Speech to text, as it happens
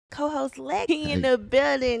co-host Lecky in the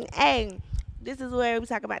building. Hey, this is where we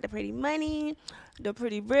talk about the pretty money, the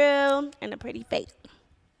pretty real, and the pretty fake.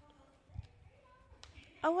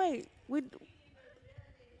 Oh wait, oh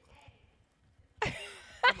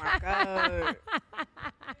my god.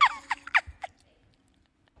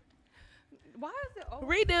 Why is it over?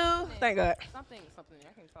 Redo. Thank God. Something.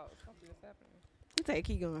 I can't talk. Something is happening. You take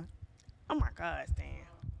keep going. Oh my God, Stan.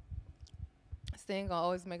 Stan gonna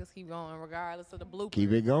always make us keep going, regardless of the blueprint.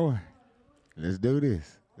 Keep it going. Let's do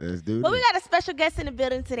this. Well, we got a special guest in the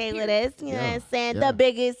building today with us. You know what I'm saying? Yeah. The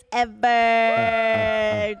biggest ever.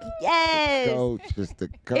 Yes. It's the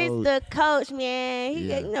coach. It's the coach, man. He,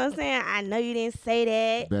 Yeah. you know what I'm saying? I know you didn't say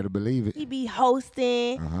that. Better believe it. He be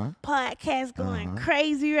hosting Uh-huh. podcasts going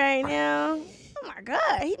crazy right now. Oh my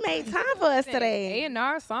God, he made time for us today.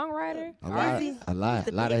 A&R songwriter. A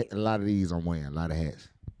lot of these I'm wearing. A lot of hats.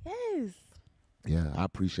 Yes. Yeah, I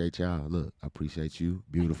appreciate y'all. Look, I appreciate you.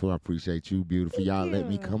 Beautiful. I appreciate you. Beautiful. Y'all let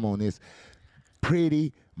me come on this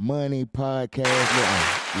Pretty Money podcast.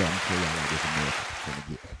 Look, I'm tell y'all like this America. Finna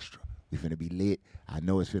get extra. We finna be lit. I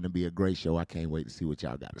know it's finna be a great show. I can't wait to see what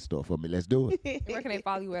y'all got in store for me. Let's do it. Where can they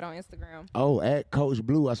follow you at on Instagram? Oh, at Coach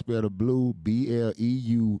Blue. I spell the blue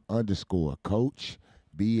BLEU_. Coach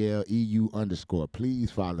BLEU_. Please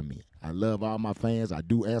follow me. I love all my fans. I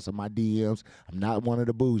do answer my DMs. I'm not one of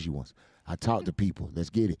the bougie ones. I talk to people.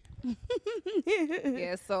 Let's get it.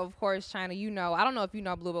 Yeah, so of course, China, you know, I don't know if you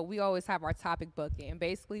know, Blue, but we always have our topic bucket. And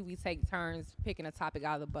basically, we take turns picking a topic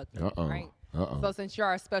out of the bucket, right? So since you're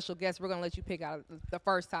our special guest, we're going to let you pick out the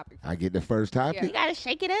first topic. I get the first topic? Yeah. You got to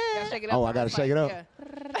shake it up. You gotta shake it up. Oh, I got to shake it up? Yeah.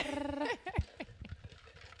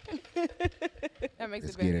 That makes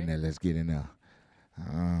Let's it better. get in there. Let's get in there.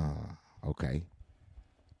 Okay.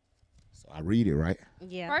 So I read it, right?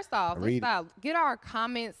 Yeah. First off, let's get our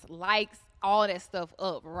comments, likes, all that stuff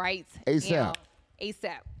up right ASAP. now.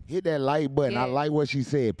 ASAP. Hit that like button. I Yeah. like what she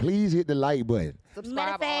said. Please hit the like button. Matter Subscribe,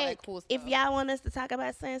 of all that fact, cool stuff. if y'all want us to talk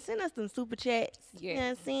about something, send us some super chats. Yeah. You know what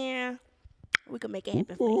I'm saying? We can make it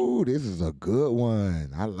happen for you. Ooh, this is a good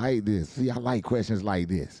one. I like this. See, I like questions like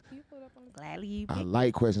this. Gladly you I picked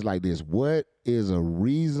like questions like this. What is a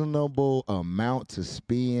reasonable amount to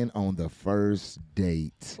spend on the first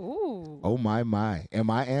date? Ooh. Oh, my. Am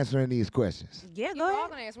I answering these questions? Yeah, We're go all ahead.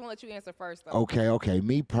 going to answer. We'll let you answer first, though. Okay.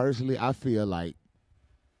 Me personally, I feel like,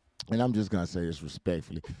 and I'm just going to say this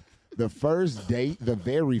respectfully, the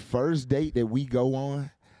very first date that we go on,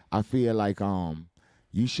 I feel like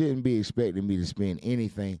you shouldn't be expecting me to spend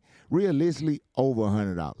anything realistically over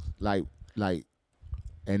 $100. Like,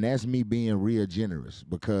 and that's me being real generous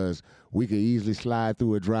because we could easily slide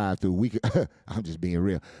through a drive-through. We could, I'm just being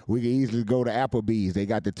real. We could easily go to Applebee's. They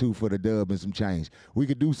got the 2 for the dub and some change. We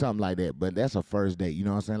could do something like that, but that's a first date. You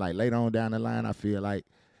know what I'm saying? Like later on down the line, I feel like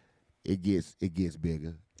it gets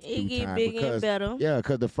bigger. It get bigger and better. Yeah,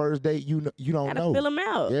 because the first date, you don't Gotta know. fill them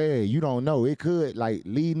out. Yeah, you don't know. It could, like,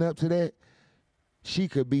 leading up to that, she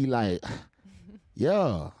could be like,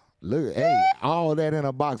 yeah, look, hey, all that in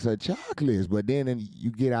a box of chocolates. But then you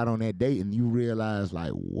get out on that date and you realize,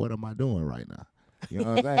 like, what am I doing right now? You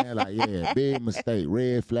know what I'm saying? Like, yeah, big mistake.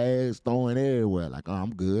 Red flags throwing everywhere. Like, oh,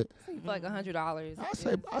 I'm good. So you feel like $100.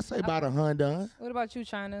 I say about $100. What about you,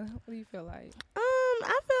 China? What do you feel like?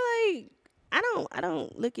 I feel like I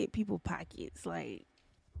don't look at people's pockets. Like,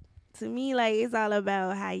 to me, like, it's all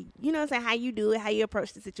about how, you know what I'm saying, how you do it, how you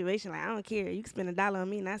approach the situation. Like, I don't care. You can spend $1 on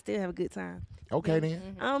me and I still have a good time. Okay,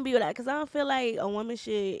 then. I don't be like, because I don't feel like a woman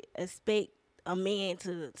should expect a man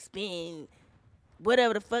to spend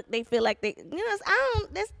whatever the fuck they feel like they, you know,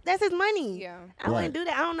 that's his money. Yeah. I wouldn't do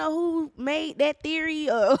that. I don't know who made that theory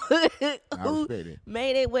or who respect it.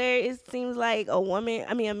 made it where it seems like a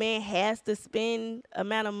man has to spend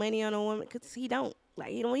amount of money on a woman because he don't.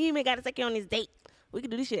 Like, you know, he even got to take you on his date. We can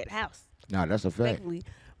do this shit at the house. No, that's a fact. Respectfully.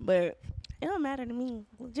 But it don't matter to me.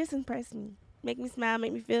 Just impress me. Make me smile,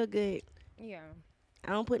 make me feel good. Yeah.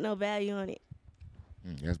 I don't put no value on it.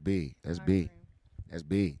 That's big. That's I big. agree. That's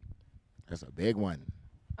big. That's a big one.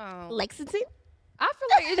 Lexington? I feel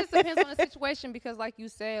like it just depends on the situation because, like you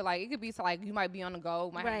said, like it could be so, like you might be on the go,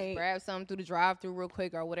 might have to grab something through the drive-through real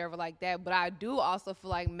quick or whatever like that. But I do also feel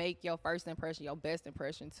like make your first impression your best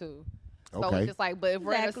impression too. So Okay. it's just like, but if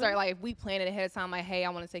we're gonna start, like if we plan it ahead of time, like hey, I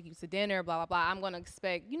want to take you to dinner, blah blah blah. I'm gonna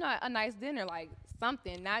expect a nice dinner, like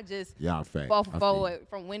something, not just forward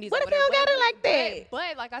from Wendy's. What or if you don't got it like that?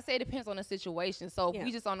 But like I said, it depends on the situation. So if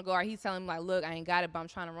we just on the go, or he's telling me like, look, I ain't got it, but I'm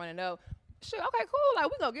trying to run it up. shit, okay, cool. Like,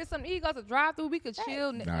 we go get something to eat, go to the drive-thru, we could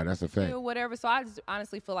chill. Nah, that's a fact. Chill, whatever. So I just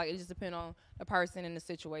honestly feel like it just depends on the person and the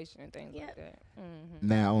situation and things like that. Mm-hmm.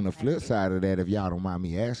 Now, on the flip side of that, if y'all don't mind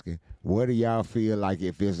me asking, what do y'all feel like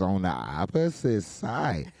if it's on the opposite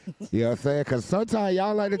side? You know what I'm saying? Because sometimes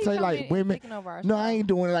y'all like to take, like, women. No, I ain't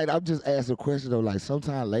doing it. Like, I'm just asking a question, though. Like,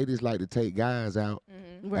 sometimes ladies like to take guys out.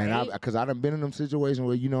 Mm-hmm. Right. And because I done been in them situations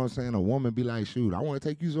where, you know what I'm saying, a woman be like, shoot, I want to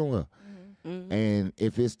take you somewhere. Mm-hmm. And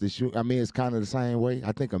if it's the shoot, I mean, it's kind of the same way.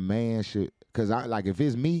 I think a man should, because like, if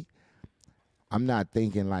it's me, I'm not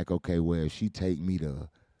thinking like, okay, well, if she take me to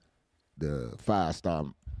the 5-star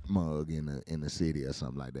mug in the city or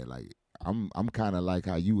something like that. Like, I'm kind of like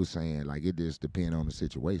how you were saying, like, it just depends on the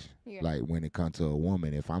situation. Yeah. Like, when it comes to a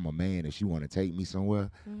woman, if I'm a man and she want to take me somewhere,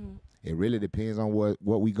 Mm-hmm. it really depends on what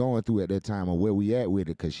we going through at that time or where we at with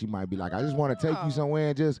it. Because she might be like, I just want to take you somewhere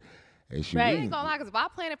and just. And she Right. really, I ain't gonna lie, because if I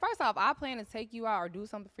plan it, first off, I plan to take you out or do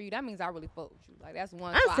something for you, that means I really fuck with you. Like, that's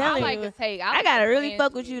one. I'm So telling I like you, to take. I gotta really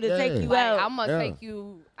fuck with you to take you Like, out. I'm gonna Yeah. take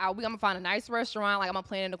you out. I'm gonna find a nice restaurant. Like, I'm gonna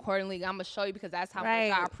plan it accordingly. I'm gonna show you because that's how Right.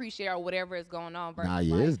 much I appreciate or whatever is going on. Versus, Nah,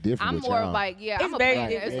 yeah, like, it's different I'm with more y'all. like, yeah, It's I'm a very plan.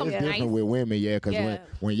 different, It's it's something different nice. with women, yeah, because Yeah.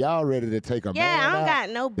 when y'all ready to take a man Yeah, I don't out, got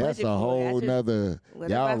no budget. that's a for it. I whole just- nother.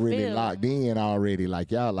 whatever Y'all I really feel. locked in already.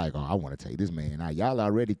 Like, y'all like, oh, I want to take this man out. Y'all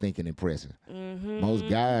already thinking impressive. Mhm. Most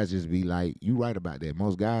guys just be like, you right about that.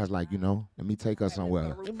 Most guys like, let me take her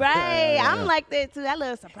somewhere. Right, Yeah. I'm like that too. I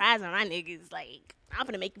love surprising my niggas. Like, I'm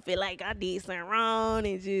gonna make you feel like I did something wrong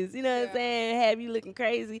and just, you know what I'm saying, have you looking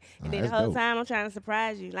crazy. And then the that's whole dope. time I'm trying to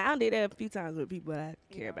surprise you. Like, I done did that a few times with people I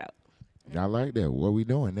care about. Y'all like that? What we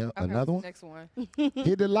doing? Now, Okay, another one? Next one.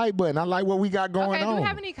 Hit the like button. I like what we got going Okay, on. do we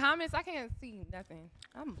have any comments? I can't see nothing.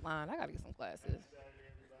 I'm blind. I gotta get some glasses.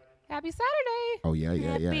 Happy Saturday. Oh yeah.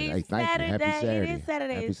 Happy Hey, thank you. Happy Saturday. Saturday. It is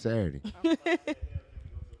Saturday. Happy Saturday.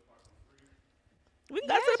 We can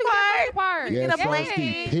go Yeah, to the you can park. go to the park. Yeah, Get a so blanket.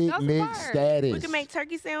 it's the Go to the picnic park. status. We can make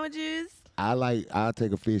turkey sandwiches. I'll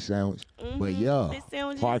take a fish sandwich. But yeah, Fish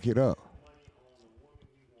sandwiches. park it up.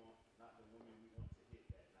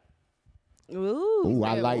 Ooh, Ooh,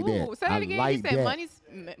 I like that. Say that I again. like you said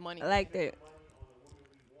that. money. I like that.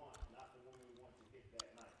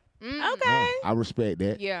 Mm. Okay. I respect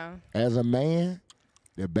that. Yeah. As a man,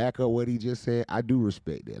 to back up what he just said, I do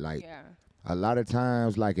respect that. Like, Yeah. a lot of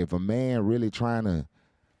times, like, if a man really trying to,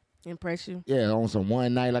 Impress you. on some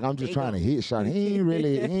one night, like, I'm just There you trying to hit shot. He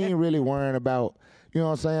ain't really worrying about, you know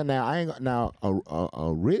what I'm saying? Now,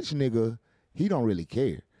 a rich nigga, he don't really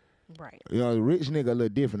care. Right. You know, a rich nigga a little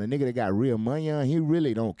different. A nigga that got real money on, he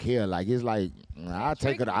really don't care. Like, it's like, I'll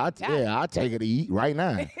take her to eat right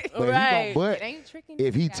now. But Right. but It ain't tricking.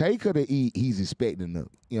 if he take her to eat, he's expecting her.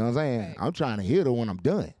 You know what I'm saying? Right. I'm trying to hit her when I'm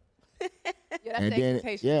done. Yeah, that's And the then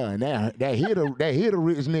expectation. and that hit a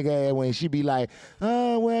rich nigga ass when she be like,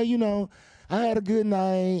 oh well, I had a good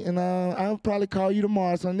night and I'll probably call you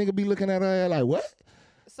tomorrow. So nigga be looking at her like, what?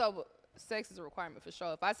 So sex is a requirement for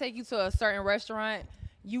sure. If I take you to a certain restaurant,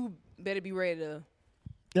 you better be ready to.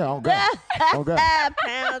 Yeah, on God. On God.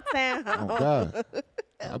 Pound town. On God.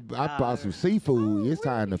 I bought some seafood. It's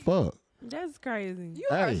time to fuck. That's crazy. You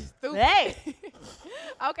are Hey. stupid. Hey.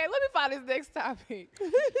 Okay, let me find this next topic.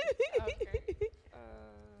 Okay.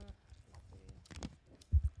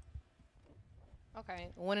 Okay.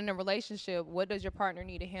 When in a relationship, what does your partner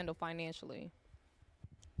need to handle financially?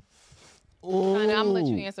 Ooh. I'm gonna let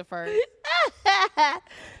you answer first.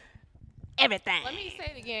 Everything. Let me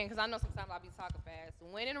say it again because I know sometimes I'll be talking fast.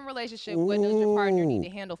 When in a relationship, what does your partner need to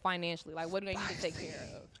handle financially? Like, what do they need to take care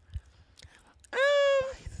of?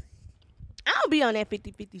 I don't be on that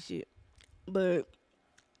 50-50 shit. But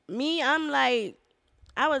me, I'm like,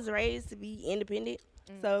 I was raised to be independent.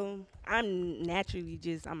 So I'm naturally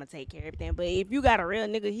I'm going to take care of everything. But if you got a real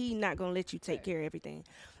nigga, he not going to let you take care of everything.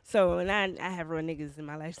 So, and I have real niggas in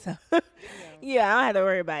my life. So, yeah, I don't have to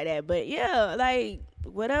worry about that. But, yeah, like,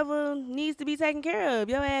 whatever needs to be taken care of.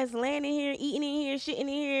 Your ass laying in here, eating in here, shitting in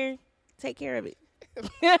here, take care of it. Use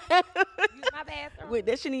my bathroom. Wait,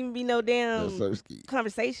 there shouldn't even be no damn That's so ski.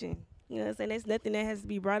 conversation. You know what I'm saying? There's nothing that has to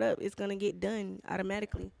be brought up. It's going to get done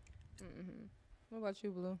automatically. What about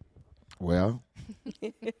you, Blue? Well,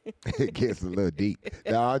 it gets a little deep.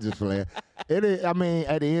 No, I'm just playing. It is, I mean,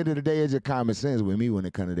 at the end of the day, it's just common sense with me when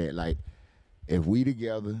it comes to that. Like, if we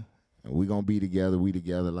together, and we gonna be together, we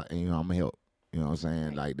together. Like, I'm gonna help. You know what I'm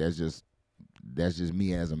saying? Like, that's just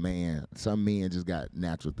me as a man. Some men just got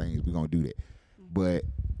natural things. We gonna do that. But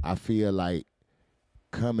I feel like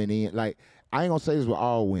coming in, like, I ain't gonna say this with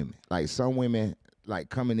all women. Like, some women, like,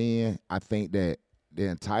 coming in, I think that the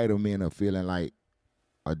entitlement of feeling like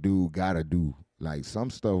a dude gotta do. Like,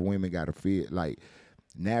 some stuff women gotta feel like,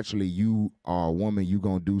 naturally you are a woman, you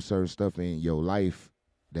gonna do certain stuff in your life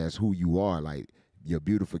that's who you are, like your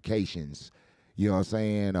beautifications, you know what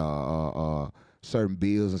I'm saying? Certain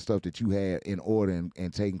bills and stuff that you had in order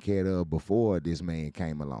and taken care of before this man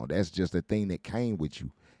came along. That's just a thing that came with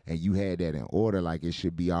you. And you had that in order, like it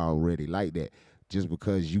should be already like that. Just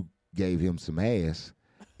because you gave him some ass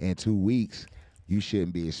in 2 weeks, you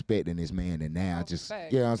shouldn't be expecting this man to now just,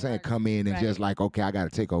 you know what I'm saying, come in and just like, okay, I got to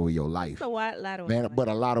take over your life. So a lot of man, but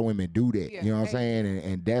a lot of women do that. Yeah, you know what I'm saying?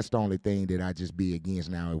 And that's the only thing that I just be against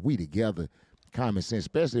now. If we together, common sense,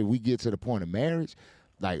 especially if we get to the point of marriage,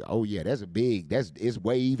 like, oh yeah, it's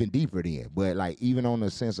way even deeper then. But like even on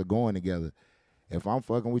the sense of going together, if I'm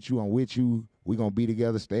fucking with you, I'm with you, we gonna be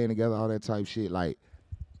together, staying together, all that type shit. Like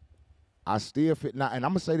I still feel now, and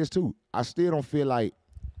I'm gonna say this too, I still don't feel like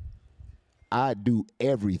I do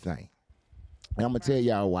everything. And I'm gonna tell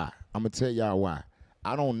y'all why.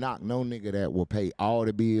 I don't knock no nigga that will pay all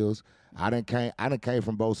the bills. I done came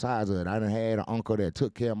from both sides of it. I done had an uncle that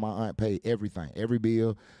took care of my aunt, paid everything, every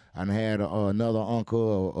bill. I done had another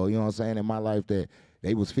uncle, or you know what I'm saying, in my life that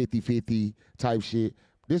they was 50-50 type shit.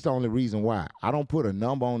 This the only reason why. I don't put a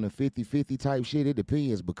number on the 50-50 type shit. It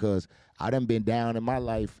depends because I done been down in my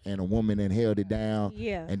life and a woman done held it down.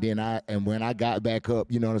 Yeah. And then when I got back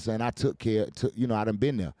up, you know what I'm saying, I took care, I done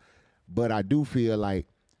been there. But I do feel like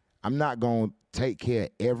I'm not going to take care of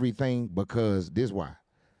everything because this why.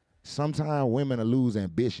 Sometimes women will lose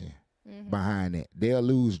ambition behind that. They'll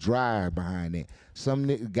lose drive behind that. Some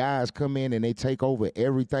guys come in and they take over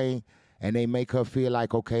everything and they make her feel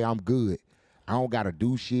like, okay, I'm good. I don't gotta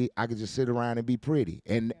do shit. I can just sit around and be pretty,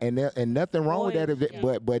 and nothing wrong with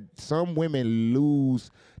that. But some women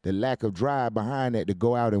lose the lack of drive behind that to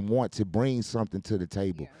go out and want to bring something to the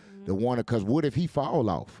table. The one, because what if he fall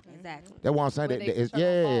off? Exactly. That's what I'm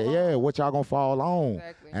saying. What y'all gonna fall on?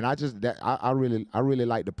 Exactly. And I really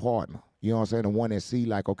like the partner. You know what I'm saying? The one that see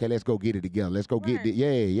like, okay, let's go get it together. Let's go get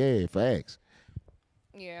it. Facts.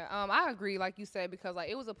 Yeah, I agree, like you said, because like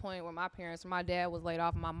it was a point where my dad was laid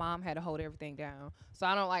off and my mom had to hold everything down. So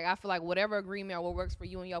I feel like whatever agreement or what works for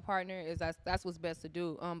you and your partner is that's what's best to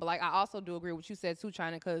do. But like I also do agree with what you said too,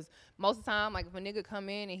 China, because most of the time, like if a nigga come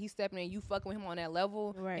in and he's stepping in, you fucking with him on that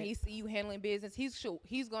level, and he see you handling business,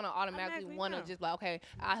 he's gonna automatically want to just like, okay,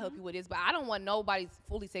 I'll help you with this, but I don't want nobody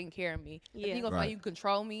fully taking care of me. Yeah. If you gonna feel like you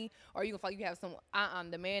control me, or you gonna feel like you have some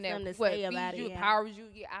the man that feeds you, powers you.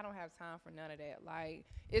 Yeah, I don't have time for none of that. Like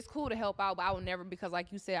it's cool to help out, but I will never, because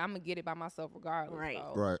like you said, I'm gonna get it by myself regardless. Right.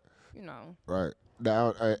 So, right. You know. Right.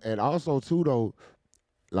 Now, and also too though,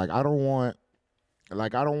 like I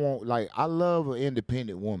love an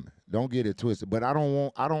independent woman. Don't get it twisted. But I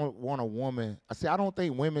don't want a woman. I don't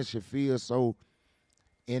think women should feel so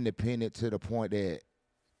independent to the point that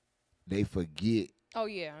they forget. Oh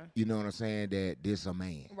yeah. You know what I'm saying? That this a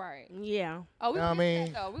man. Right. Yeah. Oh, we gonna get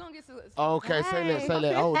that though. We gonna get to. Okay, say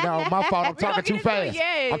that. Oh no, my fault. I'm talking too fast.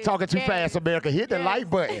 I'm talking too fast, America. Hit the like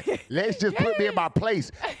button. Let's just put me in my place.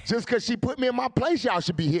 Just because she put me in my place, y'all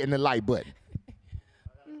should be hitting the like button.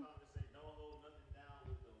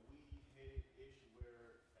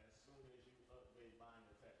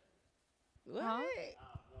 What?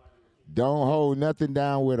 Don't hold nothing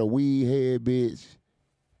down with a weed head bitch.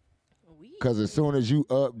 Because as soon as you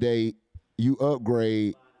upgrade,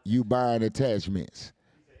 you buying attachments.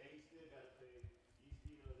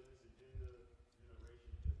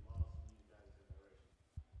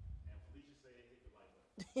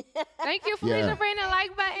 Thank you, Felicia, for hitting the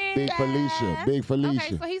like button. Big Felicia.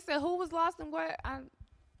 Okay, so he said, who was lost and what?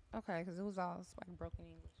 Okay, because it was all like broken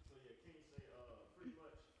English.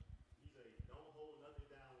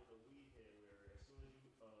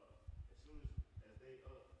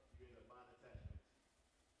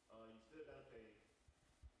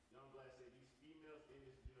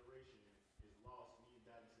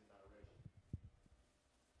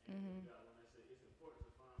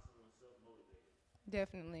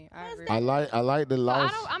 Definitely, I agree. I like the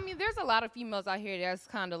loss. I mean, there's a lot of females out here that's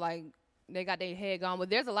kind of like they got their head gone, but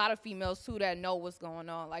there's a lot of females too that know what's going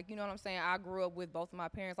on. Like, you know what I'm saying? I grew up with both of my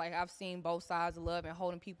parents. Like, I've seen both sides of love and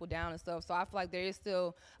holding people down and stuff. So I feel like there is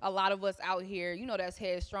still a lot of us out here, you know, that's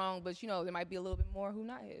headstrong, but you know, there might be a little bit more who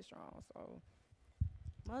not headstrong. So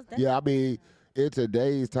yeah, I mean, in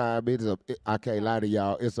today's time, I can't lie to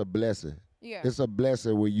y'all, it's a blessing. Yeah, it's a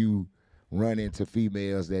blessing when you run into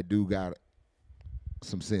females that do got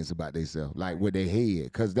some sense about themselves, like with their head,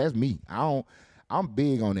 because that's me. I'm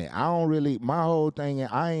big on that. I don't really, my whole thing,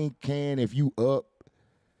 I ain't caring if you up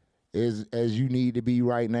as you need to be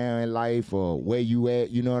right now in life or where you at,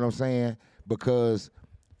 you know what I'm saying? Because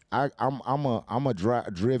I'm a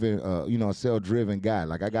driven self-driven guy.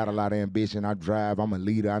 Like I got a lot of ambition. I drive. I'm a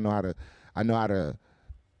leader. I know how to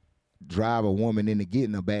drive a woman into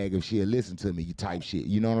getting a bag if she'll listen to me. You type shit.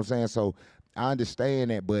 You know what I'm saying? So I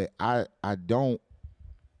understand that, but I don't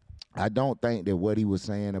think that what he was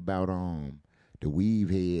saying about the weave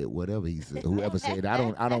head, whatever he said, whoever said, I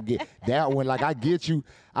don't get that one. Like I get you,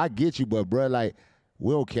 but bro, like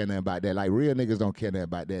we don't care nothing about that. Like real niggas don't care nothing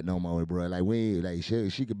about that no more, bro. Like we like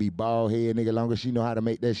she could be bald head nigga long as she know how to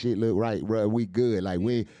make that shit look right, bro. We good. Like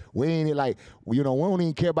we ain't like we don't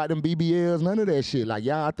even care about them BBLs, none of that shit. Like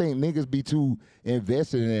y'all, I think niggas be too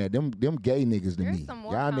invested in that. Them gay niggas to me.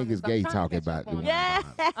 Y'all niggas gay talking about them.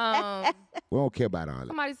 Yeah. We don't care about all that.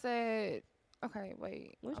 Somebody said, okay,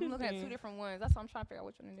 wait. I'm looking at two different ones. That's what I'm trying to figure out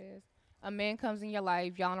which one it is. A man comes in your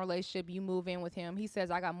life, y'all in a relationship, you move in with him. He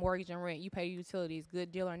says, I got mortgage and rent. You pay utilities.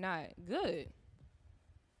 Good deal or not? Good.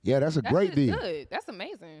 Yeah, that's a great deal. Good. That's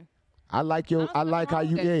amazing. I like how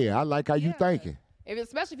you thinking.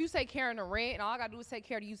 Especially if you take care of the rent and all I gotta do is take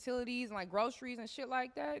care of the utilities and like groceries and shit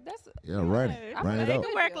like that. That's run it up. It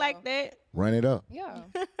can work like that. Run it up. Yeah.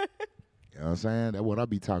 You know what I'm saying? That's what I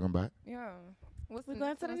be talking about. Yeah. We're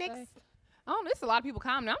going to the next. There's a lot of people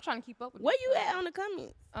commenting. I'm trying to keep up with Where you at on the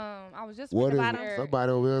comments? I was just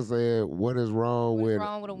somebody over there said, what is wrong with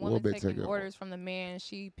a woman taking orders from the man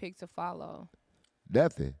she picked to follow?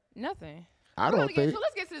 Nothing. I don't think.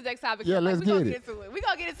 Let's get to the next topic. Yeah, let's get it. We're going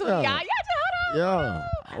to get into it, y'all. Y'all just hold on. Yeah.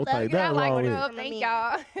 I don't think that wrong with it. Thank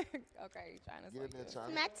y'all. Okay, China.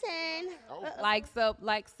 My turn.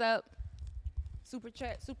 Likes up. Super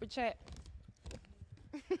chat.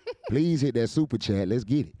 Please hit that super chat. Let's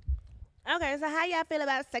get it. Okay, so how y'all feel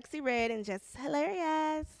about Sexy Red and Just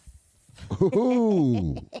Hilarious?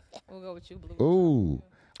 Ooh. We'll go with you, Blue. Ooh.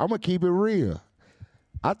 I'm going to keep it real.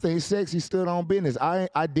 I think Sexy stood on business. I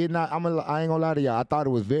ain't gonna lie to y'all. I thought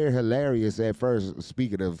it was very hilarious at first.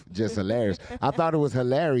 Speaking of just hilarious, I thought it was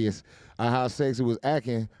hilarious how Sexy was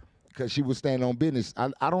acting because she was standing on business.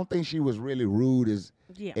 I don't think she was really rude as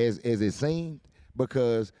it seemed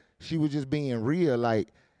because she was just being real. Like,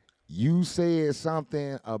 you said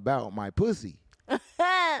something about my pussy. Meow.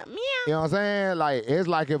 You know what I'm saying? Like, it's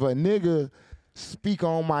like if a nigga speak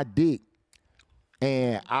on my dick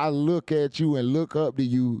and I look at you and look up to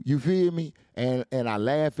you, you feel me? And I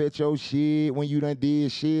laugh at your shit when you done did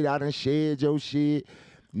shit. I done shared your shit.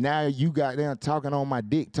 Now you got them talking on my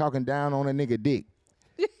dick, talking down on a nigga dick.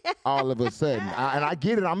 All of a sudden. I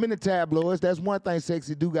get it. I'm in the tabloids. That's one thing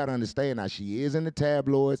Sexy do got to understand. Now, she is in the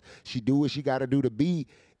tabloids. She do what she got to do to be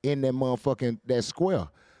in that motherfucking, that square.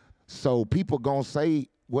 So people gonna say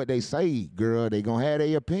what they say, girl. They gonna have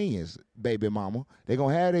their opinions, baby mama. They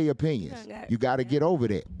gonna have their opinions. You gotta get over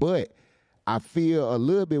that. But I feel a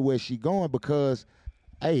little bit where she going because,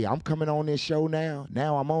 hey, I'm coming on this show now.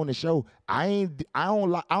 Now I'm on the show. I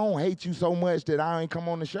don't hate you so much that I ain't come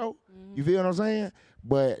on the show. You feel what I'm saying?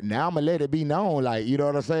 But now I'm gonna let it be known, like, you know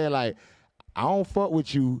what I'm saying? Like, I don't fuck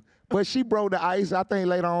with you. But she broke the ice. I think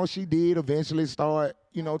later on she did eventually start,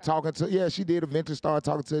 talking to, she did eventually start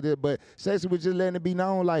talking to this. But Sexy was just letting it be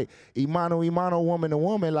known, like, Imano, woman to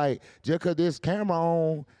woman, like, just because this camera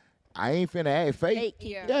on, I ain't finna act fake.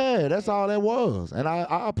 Yeah, that's all that was. And I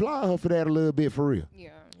applaud her for that a little bit, for real.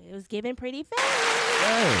 Yeah. It was giving pretty fast.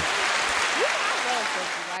 Yeah.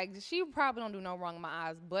 Like, she probably don't do no wrong in my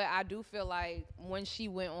eyes, but I do feel like when she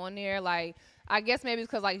went on there, like, I guess maybe it's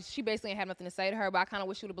because, like, she basically had nothing to say to her, but I kind of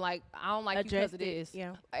wish she would have been like, I don't like you because of this.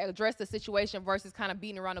 Yeah. Address the situation versus kind of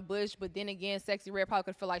beating around the bush, but then again, Sexy Red probably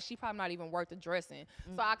could feel like she probably not even worth addressing.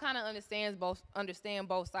 So I kind of understand both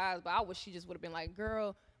sides, but I wish she just would have been like,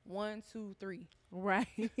 girl, 1, 2, 3. Right.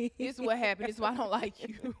 This is what happened. This is why I don't like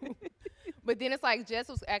you. But then it's like Jess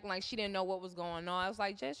was acting like she didn't know what was going on. I was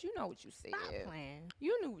like, Jess, you know what you said. Stop playing.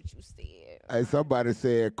 You knew what you said. Hey, somebody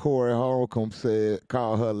said Corey Holcomb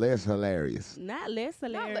called her less hilarious. Not less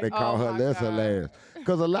hilarious. They call her less hilarious.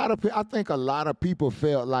 Because I think a lot of people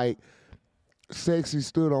felt like Sexy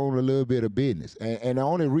stood on a little bit of business. And the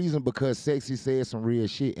only reason because Sexy said some real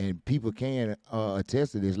shit and people can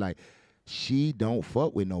attest to this, like, she don't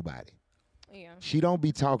fuck with nobody. Yeah. She don't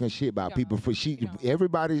be talking shit about people.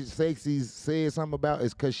 Everybody Sexy said something about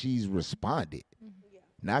is because she's responded.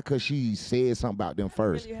 Not because she said something about them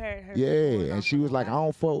first. Really heard her and she was like, I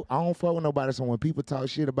don't fuck with nobody. So when people talk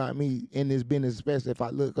shit about me in this business, especially if I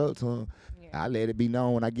look up to them, I let it be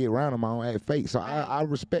known when I get around them, I don't act fake. So I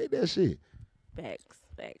respect that shit. Facts.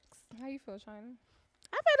 How you feel, China?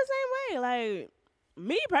 I feel the same way. Like,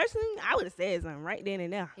 me personally, I would have said something right then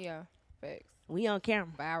and there. Yeah, facts. We on camera.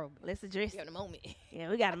 Viral. Let's address it. We got a moment. Yeah,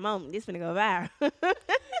 we got a moment. This finna go viral.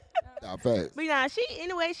 Nah, facts. But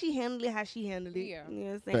anyway, she handled it how she handled it. Yeah. You know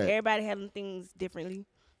what I'm saying? Fact. Everybody handling things differently.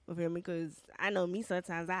 You feel me? Because I know me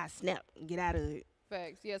sometimes I snap and get out of it.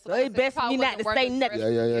 Facts. Yeah. So it's best for me not to say nothing.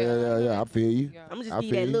 Yeah. I feel you. I'm just I give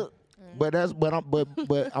you that feel you. look. But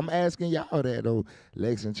I'm asking y'all that though,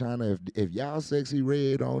 Lex and China, if y'all sexy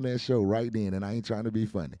red on that show right then, and I ain't trying to be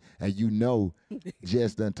funny, and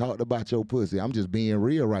just done talked about your pussy. I'm just being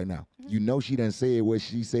real right now. You know she done said what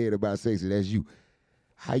she said about sexy. That's you.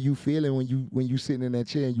 How you feeling when you sitting in that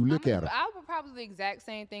chair and you look at her? I would probably the exact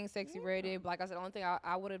same thing Sexy Red did. But like I said, the only thing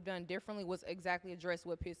I would have done differently was exactly address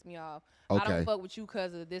what pissed me off. Okay. I don't fuck with you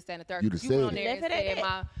because of this, that, and the third. You'd have You went on said there and said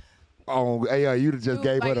my. Oh, yeah, you'd have just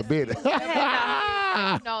gave her the bit.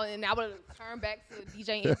 No, and I would have turned back to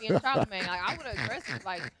DJ Envy and Charlamagne. Like I would have addressed it.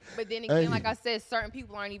 Like, but then again, like I said, certain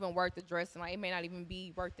people aren't even worth addressing. Like it may not even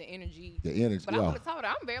be worth the energy. The energy. But I would have told her,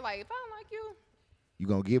 I'm very like, if I don't like you, you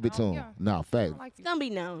gonna give it to him? Yeah. Nah, fact. It's gonna be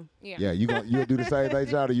known. Yeah. Yeah, you'll do the same thing,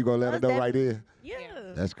 Charlie. You gonna let her know right there? Yeah.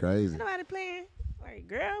 That's crazy. Nobody playing. Like,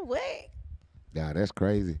 girl, what? Yeah, that's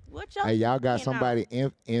crazy. What y'all? Hey, y'all got somebody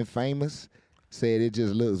infamous said it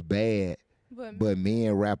just looks bad, but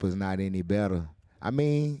men rappers not any better. I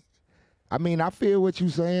mean, I feel what you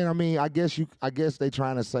saying. I mean, I guess they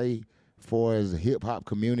trying to say for as a hip hop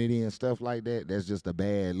community and stuff like that, that's just a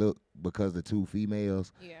bad look because the two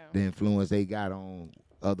females, the influence they got on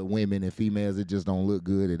other women and females, it just don't look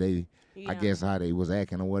good. I guess how they was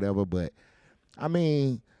acting or whatever. But I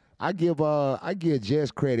mean, I give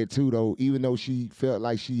Jess credit too though, even though she felt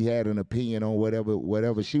like she had an opinion on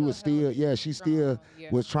whatever. She was still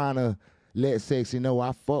was trying to let Sexy know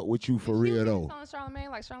I fuck with you for real though. Telling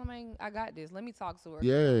Charlamagne, I got this. Let me talk to her.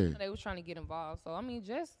 Yeah. They was trying to get involved. So I mean,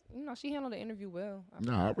 Jess, she handled the interview well.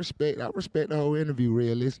 No, I respect the whole interview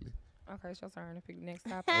realistically. Okay, it's your turn to pick the next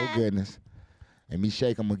topic. Oh goodness. Let me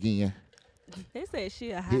shake them again. They said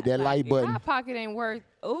she a hot Hit that like button. Hot pocket ain't worth.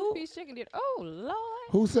 Ooh, Piece chicken did. Oh Lord.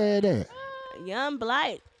 Who said that? Young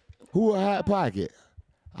Blight. Who a hot pocket?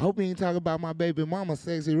 I hope you ain't talking about my baby mama,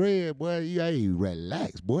 Sexy Red, boy. You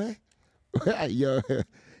relax, boy.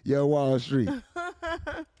 yo, Wall Street.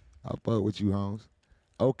 I fuck with you, Holmes.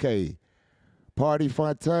 Okay. Party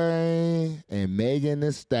Fontaine and Megan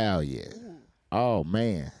Thee Stallion. Ooh. Oh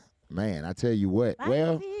man, I tell you what. Bye.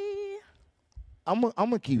 Well, I'm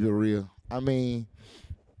gonna keep it real. I mean,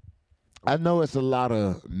 I know it's a lot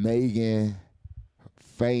of Megan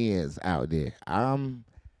fans out there. I'm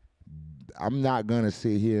not gonna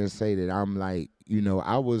sit here and say that I'm like,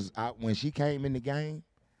 when she came in the game,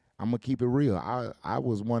 I'm gonna keep it real. I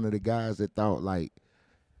was one of the guys that thought like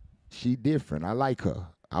she different. I like her.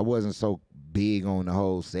 I wasn't so big on the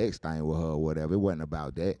whole sex thing with her or whatever. It wasn't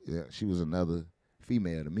about that. Yeah, she was another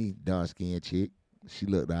female to me, dark-skinned chick. She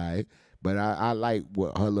looked all right. But I like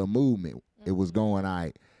what her little movement. Mm-hmm. It was going all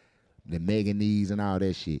right. The Meganese and all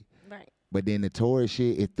that shit. Right. But then the Tory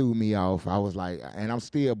shit, it threw me off. I was like, and I'm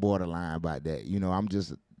still borderline about that.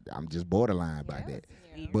 I'm just borderline about that.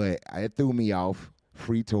 Yeah. But it threw me off.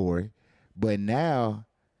 Free Tory. But now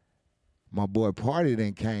my boy Party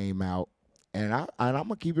then came out, and I'm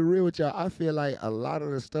gonna keep it real with y'all. I feel like a lot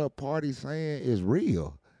of the stuff Party saying is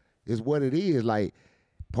real. It's what it is. Like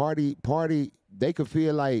Party, they could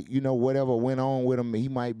feel like, whatever went on with him, he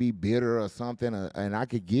might be bitter or something, and I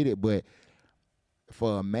could get it. But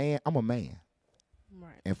for a man, I'm a man.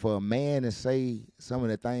 Right. And for a man to say some of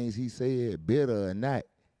the things he said, bitter or not,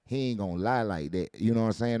 he ain't gonna lie like that. You know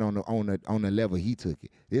what I'm saying? On the level he took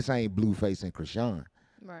it. This ain't Blueface and Krishan.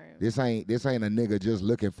 Right. This ain't a nigga just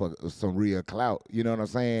looking for some real clout. You know what I'm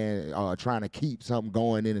saying? Trying to keep something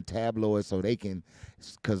going in the tabloids so they can,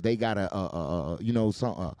 cause they got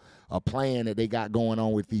a plan that they got going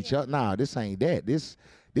on with each other. Nah, this ain't that. This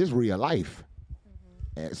real life.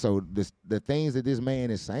 Mm-hmm. And so the things that this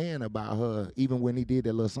man is saying about her, even when he did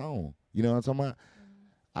that little song, you know what I'm talking about?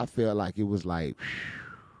 Mm-hmm. I felt like it was like.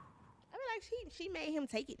 I mean, like she made him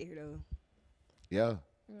take it there though. Yeah.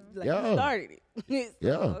 Like he started it. So,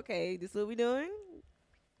 yeah. Okay, this is what we doing.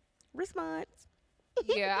 Response.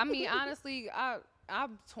 Yeah, I mean, honestly,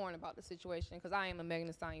 I'm torn about the situation because I am a Megan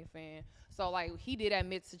Thee Stallion fan. So, like, he did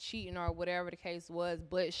admit to cheating or whatever the case was,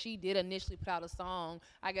 but she did initially put out a song,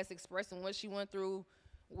 I guess, expressing what she went through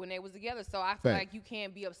when they was together. So I feel like you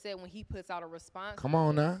can't be upset when he puts out a response. Come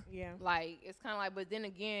on now. Yeah. Like, it's kind of like, but then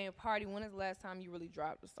again, Party, when is the last time you really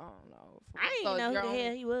dropped a song, though? I didn't know who the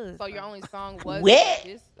hell he was. So your only song was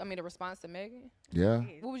the response to Megan? Yeah.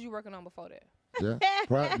 What was you working on before that? Yeah,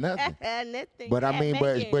 probably nothing. Nothing. But I mean,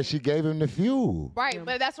 but she gave him the fuel. Right,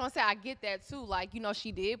 but that's what I'm saying. I get that too. Like,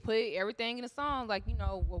 she did put everything in the song, like,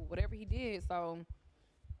 whatever he did. So,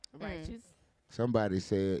 right. Somebody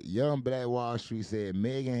said, Young Black Wall Street said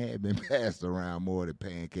Megan had been passed around more than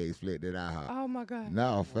pancakes flipped at IHOP. Oh my God.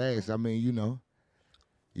 No, facts. I mean,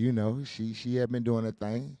 she had been doing a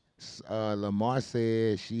thing. Lamar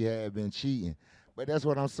said she had been cheating. But that's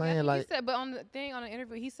what I'm saying. Yeah, like, he said, but on the thing on the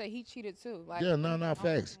interview, he said he cheated too. Like, yeah, no,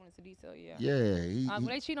 facts. Went into detail, yeah. Yeah, Were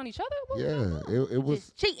they cheating on each other? What was yeah, going on? it was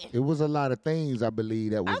Just cheating. It was a lot of things I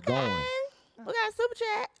believe that was Okay. going. We got a super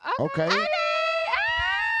chat. Okay. Okay.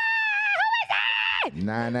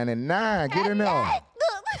 $9.99. Get in there.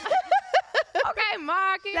 Okay,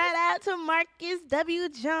 Marcus. Shout out to Marcus W.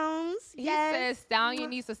 Jones. He says Stallion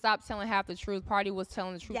needs to stop telling half the truth. Party was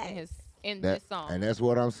telling the truth in this song. And that's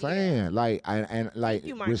what I'm saying. Yeah. Like, and like,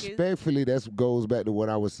 you, Marcus. respectfully, that goes back to what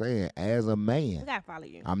I was saying. As a We man, gotta follow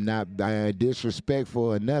you. I'm not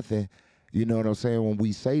disrespectful or nothing. You know what I'm saying when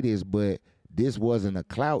we say this, but this wasn't a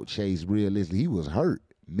clout chase. Realistically, he was hurt.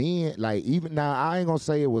 Men, like, even now, I ain't gonna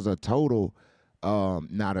say it was a total.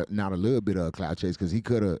 Not a little bit of a clout chase, because he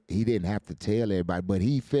didn't have to tell everybody, but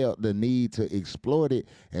he felt the need to exploit it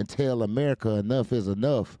and tell America enough is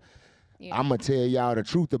enough. Yeah. I'm gonna tell y'all the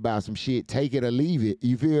truth about some shit. Take it or leave it.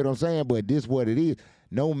 You feel what I'm saying? But this what it is.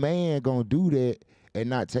 No man gonna do that and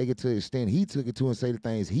not take it to the extent he took it to and say the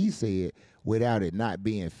things he said without it not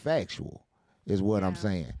being factual, is what I'm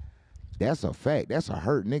saying. That's a fact. That's a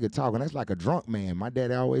hurt nigga talking. That's like a drunk man. My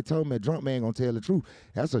daddy always told me a drunk man gonna tell the truth.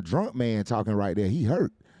 That's a drunk man talking right there. He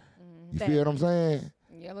hurt. You feel what I'm saying?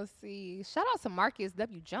 Yeah, let's see. Shout out to Marcus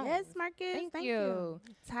W. Jones. Yes, Marcus. Thank you.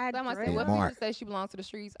 Tired Tired say, what Mark. people say she belongs to the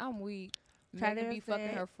streets? I'm weak. Try to be fucking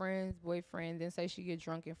her friend's boyfriend, then say she get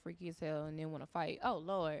drunk and freaky as hell, and then want to fight. Oh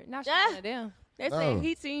Lord, now she's one of them. They say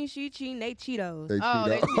he cheating, she cheating, they Cheetos. They Oh, Cheeto.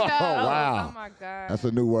 they Cheetos. Wow. Oh my God. That's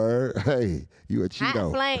a new word. Hey, you a Cheeto.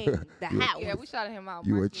 Hot flame. The hot Yeah, one. we shouted him out.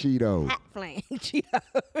 You a Marcus. Cheeto. Hot flame. Cheeto.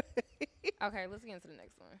 Okay, let's get into the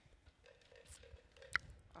next one.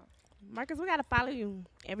 Marcus, we gotta follow you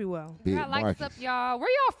everywhere. Big Got likes Marcus. up, y'all. Where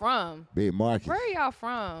y'all from? Big Marcus. Where y'all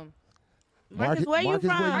from? Marcus, where you from?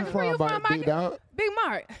 Marcus, where you from, big dog? Big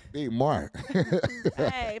Mark. Big Mark.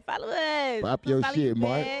 Hey, follow us. Pop your Follow shit, you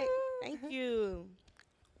Mark. back. Thank you.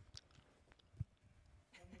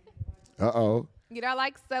 Uh-oh. Get our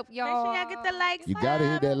likes up, Make y'all. sure y'all get the likes. You gotta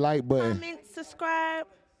hit that like button. Comment, subscribe.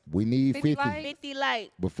 We need 50 50. likes. 50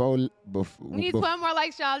 likes. Before We need 12 more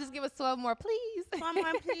likes, y'all. Just give us 12 more, please. Come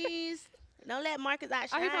on, please. Don't let Marcus Oh,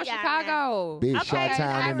 outshine he's from y'all. Chicago. Big Okay,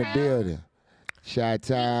 Chi-Town in the Tyrell. building.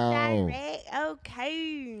 Chi-Town. Direct.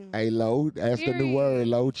 Okay. Hey, Lo, that's the new word,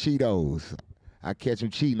 Lo. Cheetos. I catch them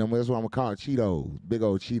cheating. That's what I'm going to call it, Cheetos. Big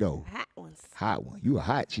old Cheeto. Hot ones. Hot one. You a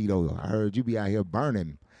hot Cheeto. I heard you be out here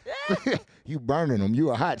burning. You burning them. You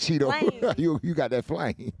a hot Cheeto. Flame. you got that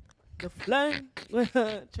flame. The flame.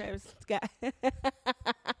 Travis Scott.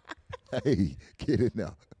 Hey, get it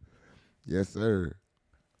now. Yes, sir.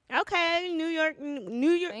 Okay, New York,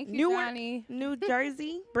 Thank you, Newark, Johnny. New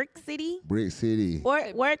Jersey, Brick City, Brick City.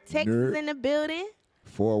 Fort Worth, Texas Nerd. in the building.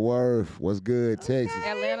 Fort Worth. What's good, Texas?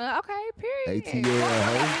 Atlanta. Okay, period. ATL,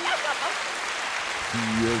 hey.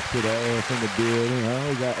 TX to the ass in the building. Huh?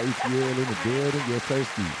 We got ATL in the building. Yes, sir,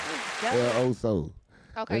 Steve. L-O-So.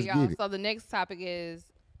 Okay, Let's y'all. get it. So the next topic is,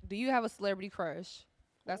 do you have a celebrity crush?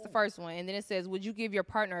 That's the first one. And then it says, would you give your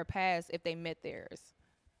partner a pass if they met theirs?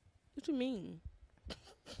 What you mean?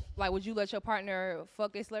 Like, would you let your partner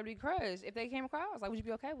fuck a celebrity crush if they came across? Like, would you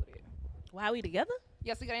be okay with it? Why are we together?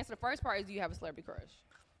 Yes, so you got to answer the first part is, do you have a celebrity crush?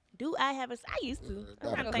 Do I have a? I used to. I'm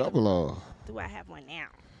Got trying a to think of- couple of. Do I have one now?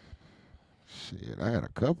 Shit, I had a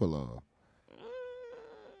couple of.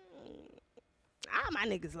 All my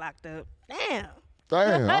niggas locked up. Damn.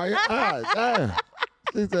 Damn. Damn.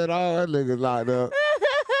 She said all that niggas locked up.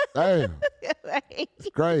 Damn. It's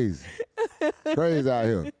crazy. Crazy out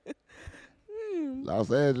here.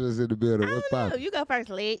 Los Angeles in the building. What's No, poppin'? you go first,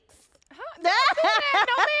 Lex. No,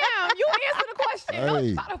 ma'am. You answer the question.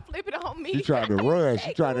 Hey. Don't try to flip it on me. She tried to run.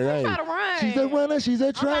 She tried to, hey. Try to run. She's a runner. She's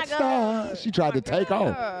a track God. star. She tried to take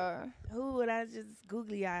off. Yeah. Who would I just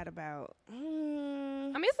googly eyed about? I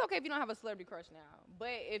mean, it's okay if you don't have a celebrity crush now. But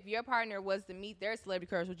if your partner was to meet their celebrity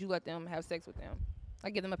crush, would you let them have sex with them?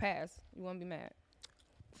 Like, give them a pass. You wouldn't be mad.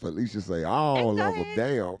 Felicia say, I don't Go love him.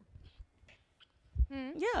 ahead.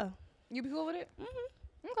 Damn. Yeah. You be cool with it?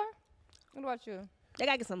 Mm-hmm. Okay. What about you? They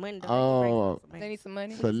gotta get some money. They need some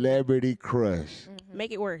money? Celebrity crush.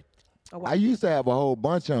 Make it worth. I used to have a whole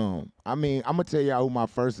bunch of them. I mean, I'm going to tell y'all who my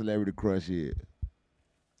first celebrity crush is.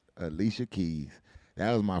 Alicia Keys.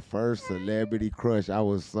 That was my first celebrity crush. I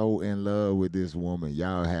was so in love with this woman.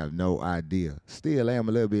 Y'all have no idea. Still am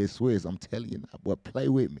a little bit Swiss. I'm telling you now. Boy, play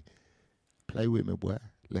with me. Play with me, boy.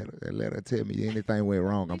 Let her tell me anything went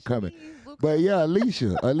wrong. I'm coming. But yeah,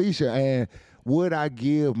 Alicia. And would I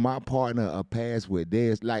give my partner a pass with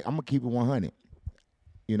this? Like, I'm gonna keep it 100.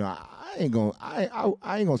 You know, I ain't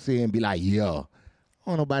gonna sit here and be like, yeah, I don't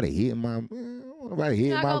want nobody hitting my, I don't want nobody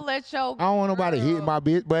hitting Not my, gonna let your I don't want nobody hitting my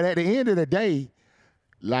bitch. But at the end of the day,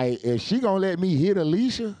 like, if she gonna let me hit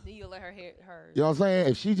Alicia, then you let her hit her. you know what I'm saying?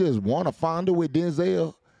 If she just wanna fondle with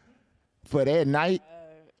Denzel for that night,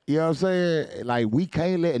 you know what I'm saying? Like, we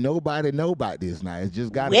can't let nobody know about this now. It's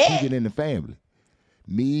just gotta keep it in the family.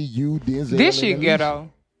 Me, you, Denzel. This shit and ghetto.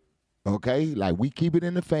 Okay? Like, we keep it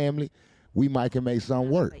in the family. We might can make something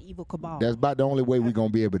work. Evil cabal. That's about the only way we're going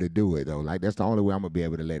to be able to do it, though. Like, that's the only way I'm going to be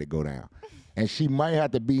able to let it go down. And she might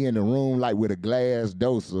have to be in the room, like, with a glass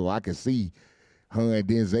door so I can see her and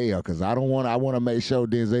Denzel, because I want to make sure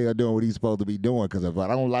Denzel doing what he's supposed to be doing, because if I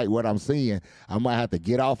don't like what I'm seeing, I might have to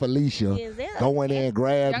get off Alicia, Denzel. go in there and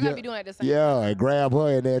grab Y'all gotta be doing it at the same time. And grab her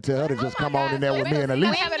in there, tell her to just come on in there with me and We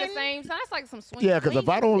Alicia. have at the same time. That's like some swing. Yeah, because if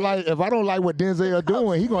I don't like what Denzel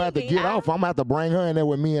doing, he gonna have to get off. I'm gonna have to bring her in there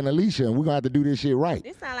with me and Alicia, and we're gonna have to do this shit right.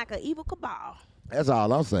 This sound like an evil cabal. That's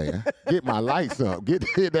all I'm saying. Get my lights up.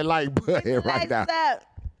 Hit that like button right now. Up.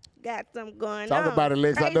 Got something going on. Talk about it,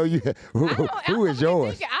 Lex. I know you. Who is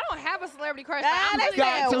yours? I don't have a celebrity crush. Ah, I'm they really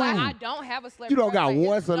got like, two. I don't have a celebrity You don't crush. got Like,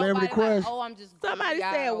 one it's celebrity nobody crush? Like, oh, I'm just. Somebody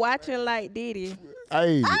said watching like Diddy.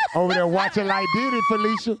 Hey, over there watching like Diddy,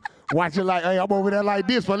 Felicia. Watching like, hey, I'm over there like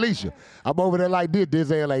this, Felicia. I'm over there like this.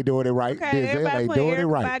 Denzel ain't doing it right. Okay, Denzel everybody ain't put doing it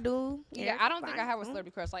Erykah right. Badu. Yeah, I don't think I have a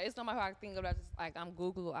celebrity crush. Like, it's nobody who I can think of that's just like I'm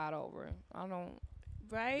Google out over. I don't.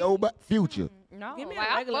 Right? No, but Future. No, Give me a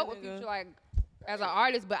like I regular fuck with nigga. Future like as an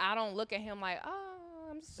artist, but I don't look at him like, oh,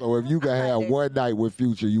 I'm just So if you could have one night with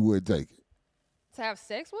Future, you would take it. to have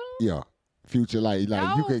sex with him. Yeah. Future, like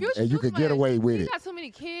No, you could, Future and you too could get much. away with He it. got too many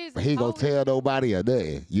kids. But he gonna tell nobody or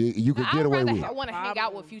nothing. You could get away with it. I want to hang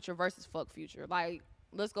out with Future versus fuck Future. Like,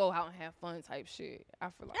 let's go out and have fun type shit. I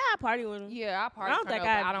feel like. Yeah, I party with him. Yeah, I I party. don't think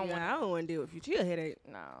I don't want. I don't want to deal with Future. He'll hit it.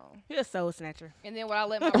 No. He'll a soul snatcher. And then when I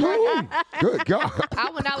let my partner, Good God. I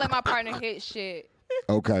would not let my partner hit shit.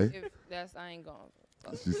 Okay. If that's I ain't going.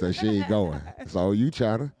 She said she ain't going. So you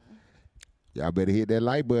tryna. Y'all better hit that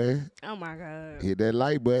like button. Oh my God. Hit that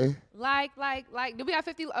like button. Like. Did we have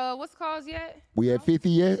 50? What's the cause yet? We at 50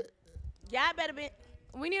 yet? Y'all better be.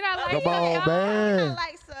 We need our like. Come on, man.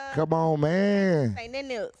 Come on, man. Ain't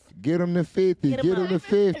nothing else. Get them to 50. Get 'em Get them up. to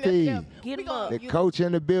 50. Get him up. The coach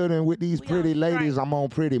in the building with these We pretty on ladies. strike. I'm on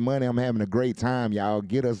pretty money. I'm having a great time, y'all.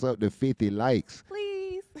 Get us up to 50 likes.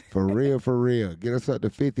 Please. For real, for real. Get us up to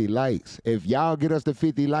 50 likes. If y'all get us to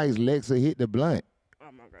 50 likes, Lex will hit the blunt. Oh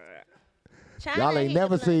my God. Y'all ain't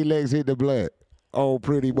never seen Lex hit the blunt. Oh,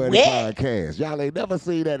 Pretty Buddy podcast. Y'all ain't never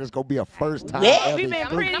seen that. It's gonna be a first time ever. We been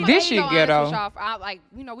experience. pretty. This shit ghetto. I like,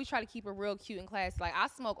 we try to keep it real cute and classy. Like, I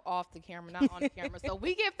smoke off the camera, not on the camera. So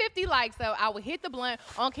we get 50 likes, so I would hit the blunt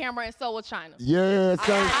on camera, and so will China. Yeah,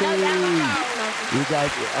 Cersei. We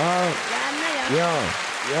got you.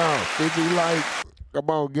 Yeah, 50 likes. Come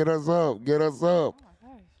on, get us up. Get us up.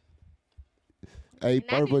 Hey, Now you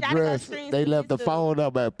Purple gotta go Dress. stream They some left the YouTube. phone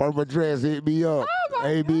up at Purple Dress. Hit me up. AB.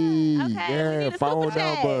 Okay, we Yeah, need a phone super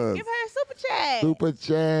chat. numbers. Give her a super chat. Super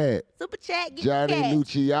chat. Super chat. Get Johnny the cat.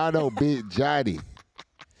 Luciano, Big Johnny.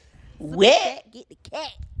 Super chat, get the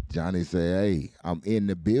cat. Johnny said, hey, I'm in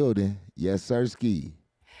the building. Yes, sir, ski.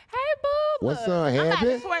 Hey, boo. What's up, I'm about to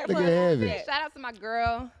Heaven? twerk Look for at a Heaven. bit. Shout out to my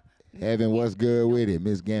girl. Heaven, what's good with it?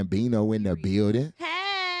 Miss Gambino in the building.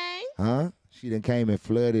 Hey. Huh? She done came and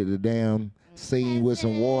flooded the damn scene with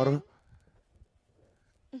some water.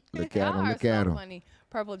 Look at Y'all him, are look so at him. funny.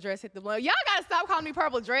 Purple Dress hit the blunt. Y'all gotta stop calling me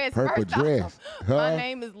Purple Dress. Purple first off. Dress. My Huh?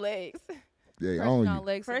 name is Lex. They Pressure on on you.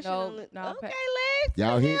 Lex. Pressure No, on the- no. okay, Lex.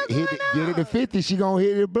 Y'all what the hit hell it, going get it to on? 50. She gonna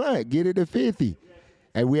hit it blunt. Get it to 50.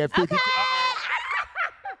 And we at 50.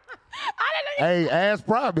 Hey, as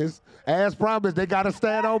promised, they gotta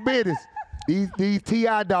stand on business. These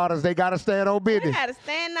T.I. daughters, they gotta stand on We business. gotta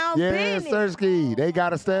stand on Yeah, business. Sirski. They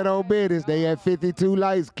gotta stand on business. They at 52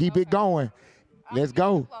 likes. Keep it going. Let's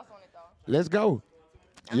go. Let's go.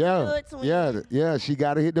 Yeah, good, twin. yeah. She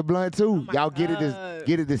gotta hit the blunt too. my Y'all get it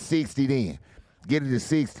God. to 60 then. Get it to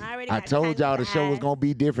 60. I already I got told y'all the Chinese show was eyes. gonna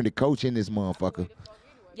be different. The coach in this motherfucker.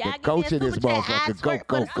 Y'all The give me coach a in this super chat. I motherfucker. Go, twerk for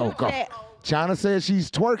go, the go, super go. chat. China says she's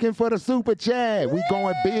twerking for the super chat. We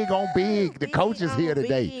going big on big. The Big coach is on here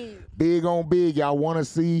today. big. Big on big. Y'all want to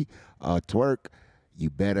see a twerk? You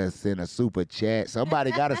better send a super chat.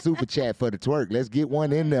 Somebody got a super chat for the twerk. Let's get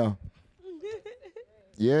one in there.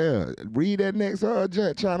 Yeah. Read that next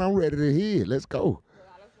China. I'm ready to hear. Let's go.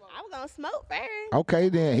 I was gonna smoke first. Okay,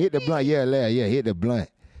 then hit the blunt. Yeah, hit the blunt.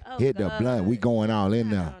 Oh, Hit the God. blunt. We going all in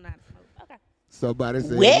I there. don't know how to smoke. Okay. Somebody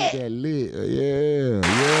said hit that lit. Yeah.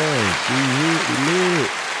 She hit the lit.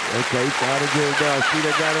 Okay, trying to get it down. She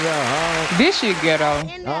done got it out, huh? This shit ghetto.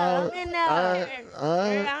 In there, in there.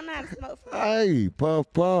 Girl, I'm not a smoke for Hey, puff.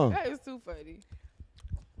 That is too funny.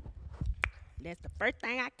 That's the first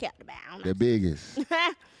thing I kept about. The biggest.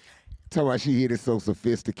 Tell why she hit it so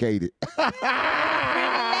sophisticated. Talk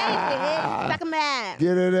about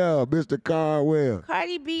Get it up, Mr. Cardwell.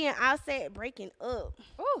 Cardi B and Offset breaking up.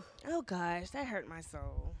 Ooh, Oh gosh, that hurt my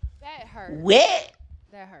soul. that hurt. What?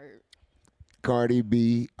 That hurt. Cardi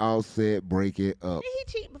B, Offset, break it up. Did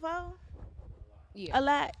he cheat before? Yeah. A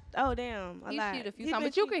lot. Oh damn, a He lot. cheated a few He times, been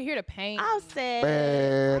but you cheating. could hear the pain. Offset.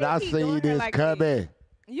 Man, Why I he keep doing seen her this like coming.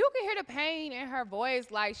 You could hear the pain in her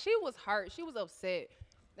voice. Like, she was hurt. She was upset.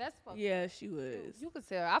 That's fucked Yeah, she was. You could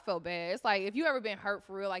tell. I felt bad. It's like if you ever been hurt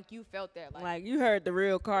for real, like you felt that. Like you heard the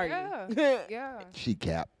real Cardi. Yeah. Yeah. She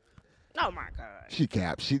capped. Oh my god. She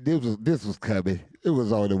capped. This was coming. It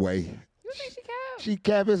was on the way. You think she capped? She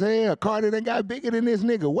capped as hell. Cardi done got bigger than this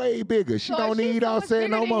nigga, way bigger. She So don't if she's need so much Offset bigger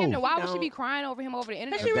no than him, more. then why would she Don't. be crying over him over the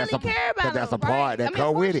internet? Cause she really care about That's a him, part that I mean, come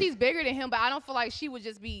of course with it. she's bigger than him, but I don't feel like she would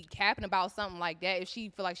just be capping about something like that if she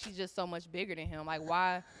feel like she's just so much bigger than him. Like,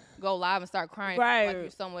 why go live and start crying? Right. Like you're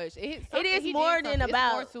so much. It is more than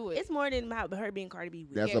about. It's more to it. It's more than about her being Cardi B.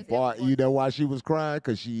 That's Yes, a part. it's You know why she was crying?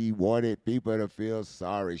 Because she wanted people to feel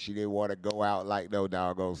sorry. She didn't want to go out like no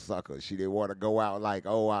doggone sucker. She didn't want to go out like,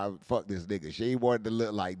 oh, I fuck this nigga. She ain't wanted to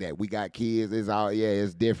look like that. We got kids. It's all, yeah,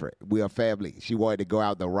 it's different. We a family. She wanted to go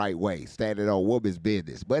out the right way, standing on woman's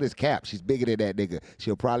business. But it's cap. She's bigger than that nigga.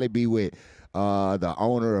 She'll probably be with the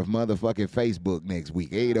owner of motherfucking Facebook next week.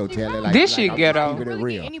 Ain't no telling like This like, shit I'm ghetto. just keeping it Really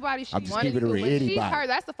real. anybody she I'm just wanted keeping it to, real. but she's Anybody. her.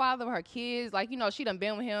 That's the father of her kids. Like, you know, she done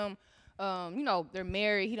been with him. You know, they're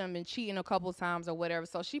married. He done been cheating a couple times or whatever.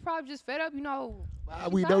 So she probably just fed up. You know.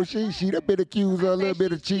 We know she done been accused of a little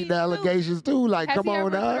bit of cheating allegations too. Like, Has come he on ever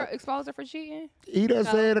now. exposed her for cheating? He done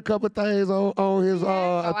No. said a couple things on his Oh,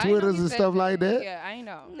 I ain't know Twitters he and said stuff like that. Yeah, I ain't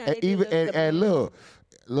know. No, And they do even look and good.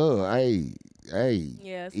 look, hey.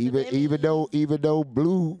 Yeah, Even though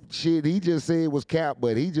Blue shit, he just said it was cap,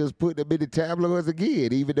 but he just put them in the tabloids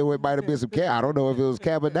again. Even though it might have been some cap, I don't know if it was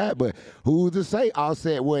cap or not. But who's to say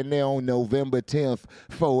Offset wasn't there on November 10th,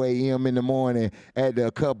 4 a.m. in the morning at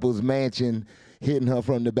the couple's mansion, hitting her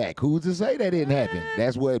from the back? Who's to say that didn't happen?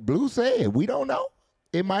 That's what Blue said. We don't know.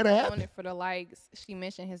 It might have Doing happened. it for the likes. She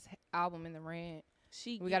mentioned his album in the rant.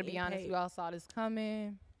 We gotta be honest. paid. We all saw this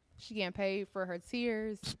coming. She getting paid for her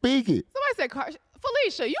tears. Speak it. Somebody said,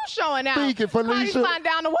 Felicia, you showing out. Speak it, Felicia. Cardi's flying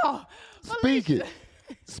down the wall. Speak Felicia.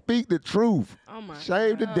 it. Speak the truth. Oh my.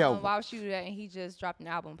 Shame the devil. Why would she do that? And he just dropped an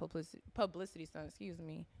album publicity stunt. Excuse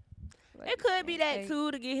me. Like, It could be that hey,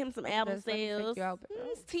 too to get him some album just let me take sales. you out,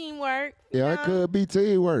 It's teamwork. you Yeah, it know? could be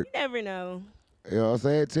teamwork. You never know. You know what I'm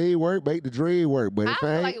saying? Teamwork make the dream work. But I if feel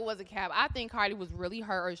ain't, like it was a cap. I think Cardi was really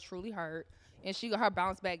hurt or is truly hurt. And her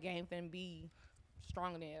bounce back game finna be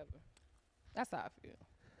stronger than ever. That's how I feel.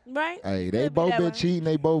 Right? hey, Could they be both that been way. cheating.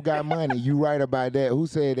 They both got money. You right about that. Who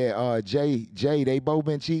said that? Jay, they both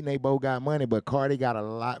been cheating. They both got money. But Cardi got a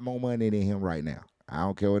lot more money than him right now. I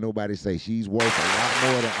don't care what nobody say. She's worth a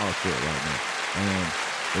lot more than Offset right now.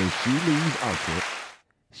 And if she leaves Offset,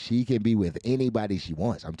 she can be with anybody she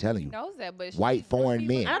wants. I'm telling She you. knows that, but White she wanna foreign be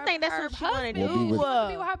with men. I don't think that's her what she wanna husband. do. Wanna be with- She wanna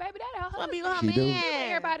be with her baby daddy, her Wanna be husband. with She her do. man.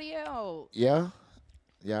 Everybody else. Yeah?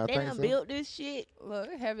 Yeah, I They think done so. built this shit.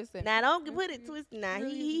 Look, heaven sent. Now don't put it twisted. Now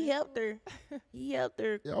he helped her. He helped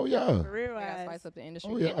her Oh, yeah. career Gotta wise. spice up the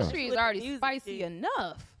industry. Oh, The yeah. industry is With the already music spicy shit.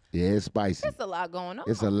 enough. Yeah, it's spicy. It's a lot going on.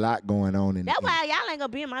 It's a lot going on in That's the why y'all ain't gonna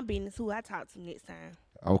be in my business who I talk to next time.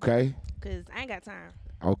 Okay. Cause I ain't got time.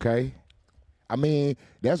 Okay. I mean,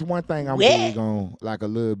 that's one thing I'm big on, like a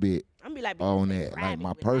little bit I'm be like on Beyonce, that. grab Like me my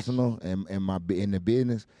with that personal shit. and my in the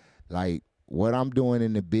business, like what I'm doing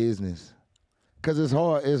in the business, cause it's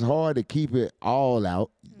hard to keep it all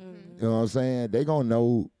out. You know what I'm saying? They gonna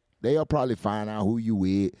know. They'll probably find out who you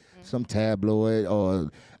with, some tabloid or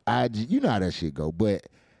IG. You know how that shit go. But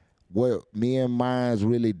what me and mine's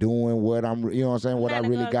really doing, what I'm, you know what I'm saying, what I Not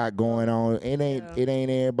really gonna- got going on, it ain't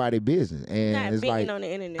everybody business, and Not it's venting like, on the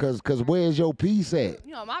internet. cause where's your peace at?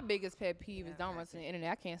 You know, my biggest pet peeve is don't run to the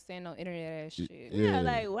internet. I can't stand no internet ass shit. yeah,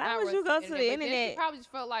 like why I would run you go to but the then She internet? probably just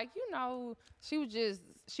felt like, you know, she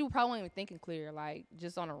probably wasn't even thinking clear, like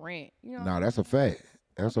just on a rant. You know, No, that's a fact.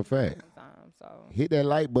 That's a fact. sometimes. So Hit that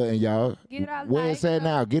like button, y'all. Get it out Where like it's at so.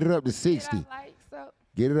 now? Get it up to Get 60. out like so.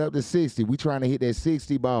 Get it up to 60. We trying to hit that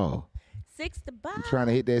 60 ball. 60 bucks. We trying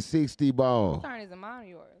to hit that 60 ball. Turn is it mine or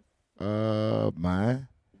yours? Mine?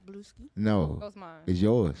 Blueski. No, What's mine? it's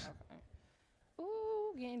yours. Okay.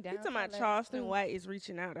 Ooh, getting down. You talking about to Charleston that White is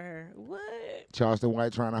reaching out to her? What? Charleston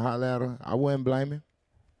White trying to holler at her. I wouldn't blame him.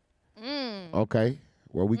 too. Okay,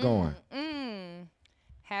 where we going?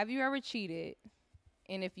 have you ever cheated?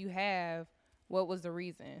 And if you have, what was the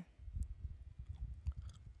reason?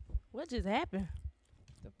 What just happened?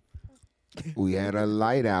 We had a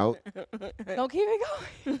light out. Don't keep it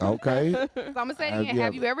going. Okay. So I'm gonna say it again.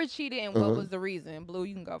 Have you ever cheated, and what was the reason? Blue,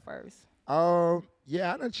 you can go first.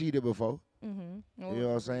 Yeah, I done cheated before. Mm-hmm. You know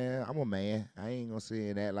what I'm saying? I'm a man. I ain't gonna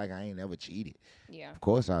say that like I ain't never cheated. Yeah. Of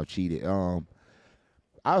course I've cheated.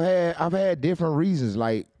 I've had different reasons.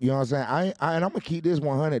 Like, you know what I'm saying? And I'm gonna keep this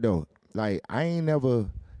 100 though. Like, I ain't never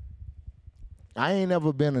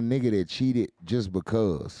been a nigga that cheated just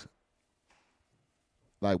because.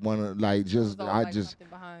 Like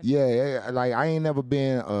yeah, like I ain't never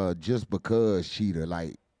been just because cheater,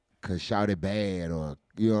 like cause shouted bad or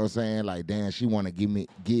you know what I'm saying, like damn she wanna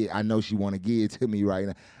I know she wanna give it to me right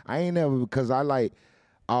now. I ain't never, because I like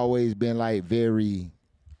always been like very,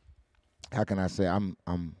 how can I say, I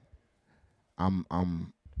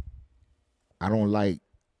don't like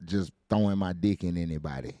just throwing my dick in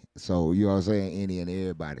anybody. So you know what I'm saying, any and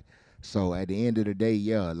everybody. So at the end of the day,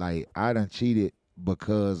 yeah, like I done cheated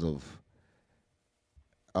because of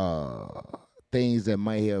things that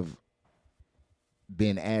might have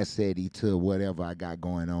been asset-y to whatever I got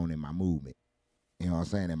going on in my movement. You know what I'm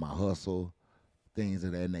saying? In my hustle, things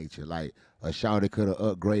of that nature. Like a shawty could have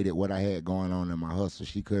upgraded what I had going on in my hustle.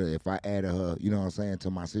 She could have, if I added her, you know what I'm saying,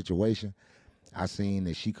 to my situation, I seen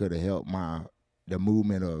that she could have helped the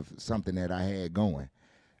movement of something that I had going.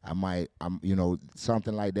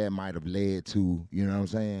 Something like that might have led to, you know what I'm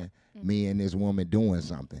saying, me and this woman doing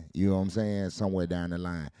something, you know what I'm saying, somewhere down the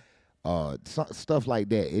line. Stuff like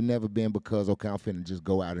that. It never been because, okay, I'm finna just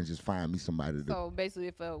go out and just find me somebody to. So basically,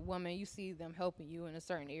 if a woman, you see them helping you in a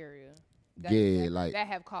certain area, that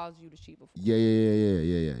have caused you to cheat before.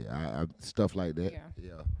 Yeah. Stuff like that.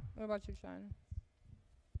 Yeah. What about you, China?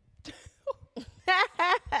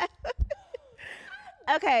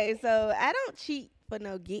 Okay, so I don't cheat for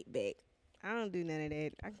no get back. I don't do none of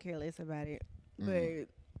that. I can care less about it. But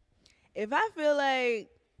if I feel like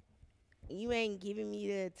you ain't giving me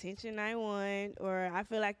the attention I want, or I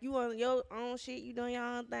feel like you on your own shit, you doing your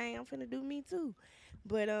own thing, I'm finna do me too.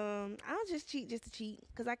 But I don't just cheat just to cheat,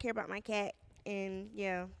 because I care about my cat. And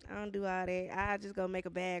yeah, I don't do all that. I just go make a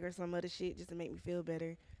bag or some other shit just to make me feel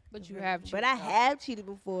better. But you have cheated. But I have cheated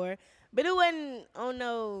before. But it wasn't, oh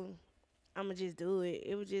no, I'ma just do it.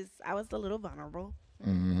 It was just, I was a little vulnerable.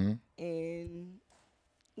 Mm-hmm. And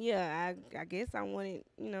yeah, I guess I wanted,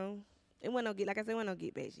 it wasn't no get, like I said, it wasn't no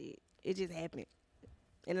get back shit. It just happened.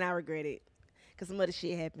 And then I regret it. Because some other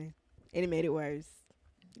shit happened. And it made it worse.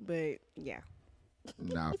 But yeah.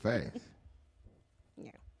 Nah, facts.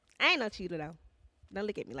 Yeah. I ain't no cheater though. Don't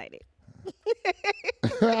look at me like that.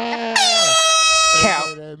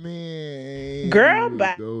 Count. That man, girl,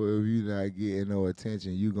 bye. If you not getting no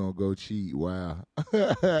attention, you gonna go cheat. Wow.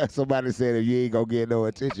 Somebody said if you ain't gonna get no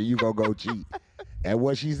attention, you gonna go cheat. That's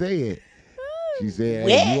what she said. She said,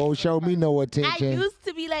 hey, you won't show me no attention. I used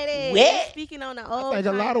to be like that. Speaking on the old. I think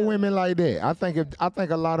a lot of women like that. I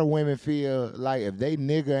think a lot of women feel like if they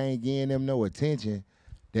nigga ain't getting them no attention,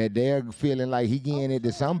 that they're feeling like he getting it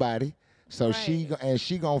to somebody. So right.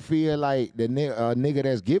 she gonna feel like the nigga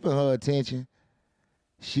that's giving her attention,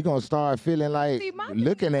 she gonna start feeling like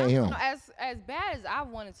looking at him. As bad as I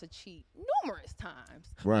wanted to cheat numerous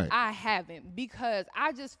times, right? I haven't, because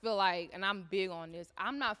I just feel like, and I'm big on this,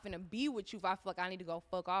 I'm not finna be with you if I feel like I need to go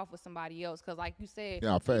fuck off with somebody else. Because like you said,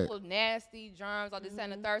 people nasty, germs, all this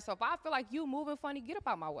and the third. So if I feel like you moving funny, get up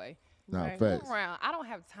out my way. Facts. Around. I don't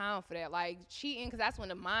have time for that. Like cheating, because that's when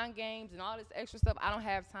the mind games and all this extra stuff. I don't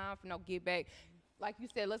have time for no get back. Like you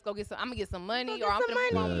said, let's go get some. I'm gonna get some money, or I'm gonna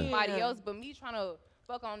move on with somebody else. But me trying to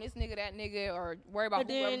fuck on this nigga, that nigga, or worry about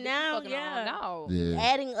whoever you fucking on. No. Yeah.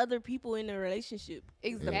 Adding other people in the relationship.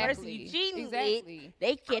 Exactly. The person you cheating with,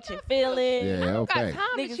 they catching feelings. Yeah, I don't got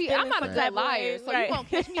time to cheat. I'm not a good liar, so you won't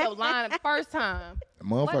catch me up lying the first time.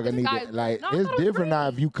 Motherfucker need to, like, it's different now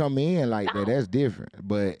if you come in like that. That's different.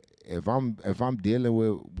 But if I'm dealing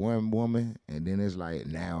with one woman and then it's like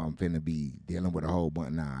now I'm finna be dealing with a whole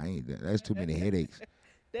bunch. Nah, I ain't. That's too many headaches.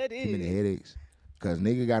 That is too many headaches. Cause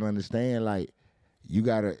nigga gotta understand, like, you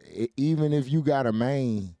gotta, even if you got a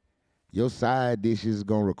main, your side dishes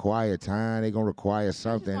gonna require time. They gonna require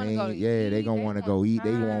something. They gonna want to go eat.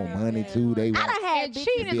 They want money too. They want. I done had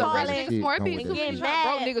cheating is a relationship. More people getting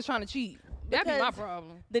broke niggas trying to cheat. That'd be my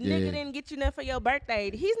problem. The nigga didn't get you nothing for your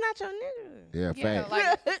birthday. He's not your nigga. Yeah, fact.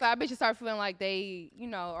 Like, so I bet you start feeling like they,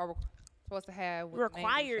 are supposed to have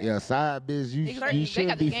required. Yeah, side bitch. You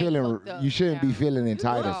shouldn't be feeling. You shouldn't be feeling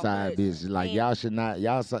entitled. Side bitch. Like y'all should not.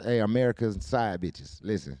 Y'all, hey, America's side bitches.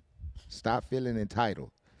 Listen, stop feeling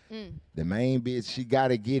entitled. The main bitch, she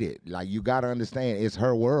gotta get it. Like, you gotta understand, it's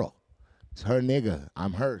her world. It's her nigga.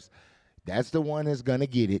 I'm hers. That's the one that's gonna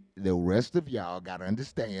get it. The rest of y'all gotta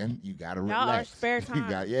understand. You gotta relax. Y'all are spare time. You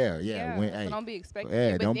got, yeah. So don't be expecting Yeah,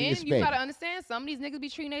 it. But don't be then expecting. you gotta understand, some of these niggas be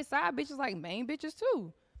treating their side bitches like main bitches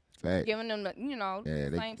too. Fact. Giving them the,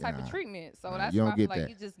 the same type of treatment. So that's you why don't I feel get like that.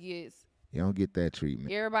 you just get. You don't get that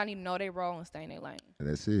treatment. Everybody need to know their role and stay in their lane.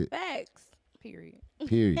 That's it. Facts. Period.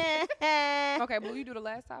 Period. Okay, Blue, you do the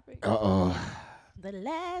last topic. The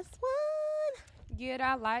last one. Get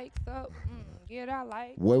our likes up. Get our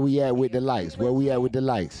likes. Where we at with the likes? Where we at with the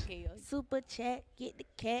likes? Super chat. Get the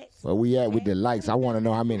cats. Where we at with the likes? I want to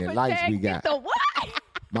know how many likes we got. Get the what?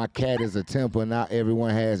 My cat is a temple. Now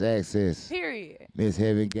everyone has access. Period. Miss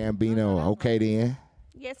Heaven Gambino. Okay, then.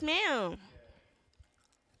 Yes, ma'am.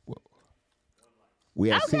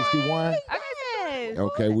 We at 61? Yes.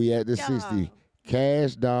 Okay, we at the Y'all. 60.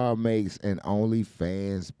 Cash Doll makes an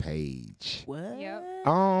OnlyFans page. What? Yep.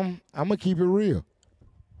 I'm gonna keep it real.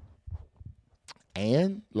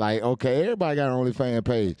 And like, okay, everybody got an OnlyFans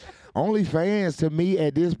page. OnlyFans to me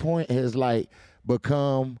at this point has like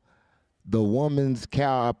become the woman's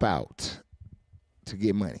cop out to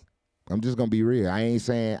get money. I'm just gonna be real. I ain't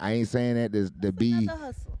saying that to be.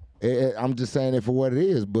 Hustle. I'm just saying it for what it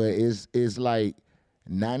is. But it's like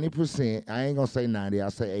 90%. I ain't gonna say 90.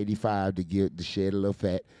 I'll say 85 to shed a little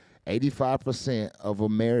fat. 85% of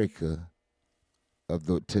America,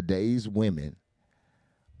 of today's women,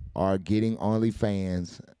 are getting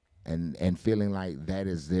OnlyFans and feeling like that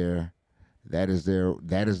is the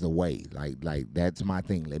way. Like that's my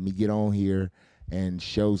thing. Let me get on here and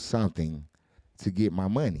show something to get my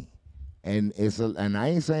money. And and I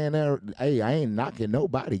ain't saying that. Hey, I ain't knocking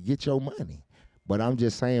nobody. Get your money. But I'm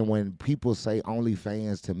just saying, when people say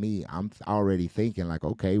OnlyFans to me, I'm already thinking like,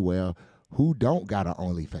 okay, well, who don't got an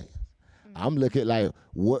OnlyFans? I'm looking like,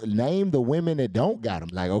 what? Name the women that don't got them.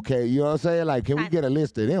 Like, okay, you know what I'm saying? Like, can we get a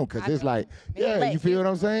list of them? Because it's like, yeah, you feel what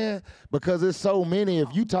I'm saying? Because there's so many.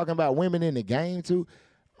 If you talking about women in the game too,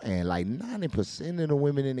 man, like 90% of the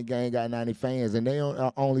women in the game got 90 fans, and they on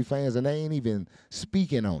OnlyFans, and they ain't even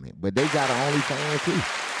speaking on it, but they got an OnlyFans too.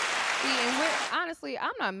 See, and honestly,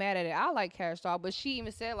 I'm not mad at it. I like Cash Doll, but she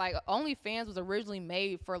even said like OnlyFans was originally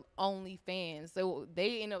made for OnlyFans, so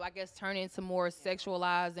they end up, I guess, turning into more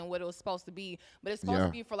sexualized than what it was supposed to be. But it's supposed to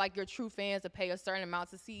be for like your true fans to pay a certain amount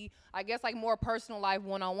to see, I guess, like more personal life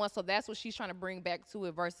one-on-one. So that's what she's trying to bring back to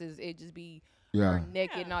it versus it just be her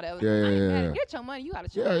naked and all that. Yeah. Get your money. You gotta.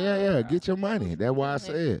 Yeah. Get your money. That's why I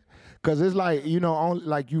said, because it's like,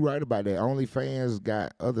 like you right about that. OnlyFans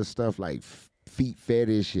got other stuff like feet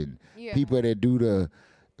fetish and people that do the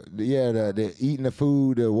eating the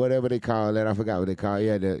food or whatever they call that. I forgot what they call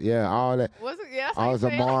it. All that. What's it? Yeah,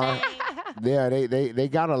 Alzamar. Yeah, they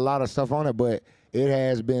got a lot of stuff on it, but it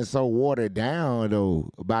has been so watered down though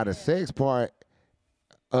by the sex part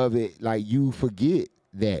of it. Like, you forget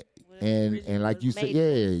that. And like you said,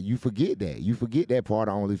 you forget that. You forget that part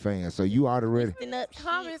of OnlyFans. So you already.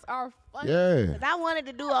 Comments are funny. Yeah. Because I wanted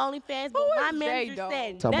to do OnlyFans, but my manager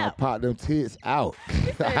said Talking no. about pop them tits out.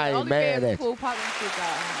 I ain't mad at you.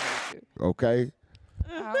 Okay?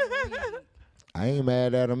 I ain't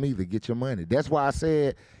mad at them either. Get your money. That's why I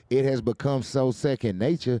said it has become so second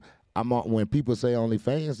nature. When people say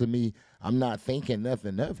OnlyFans to me, I'm not thinking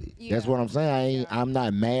nothing of it. That's what I'm saying. I'm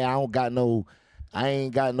not mad. I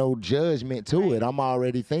ain't got no judgment to it. I'm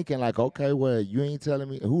already thinking like, okay, well, you ain't telling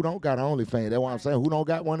me who don't got an OnlyFans. That's what I'm saying. Who don't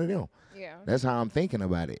got one of them? Yeah. That's how I'm thinking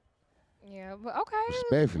about it. Yeah, but okay.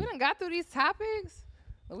 Respectfully. We done got through these topics.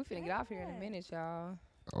 But we finna get off here in a minute, y'all.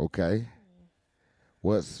 Okay.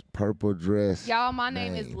 What's purple dress? Y'all, my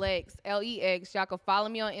name is Lex, Lex. Y'all can follow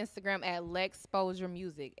me on Instagram at Lexposure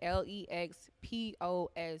Music, LEXPOSURE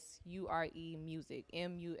Music,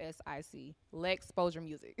 MUSIC, Lexposure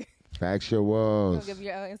Music. Factuals. Give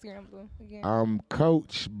your Instagram Blue again.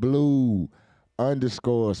 Coach Blue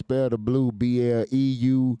 _ spell the blue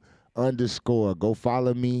BLEU _ Go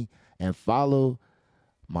follow me and follow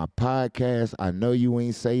my podcast. I know you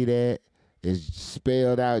ain't say that. It's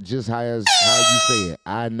spelled out just how you say it.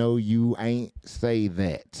 I know you ain't say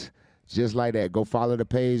that. Just like that. Go follow the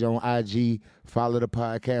page on IG. Follow the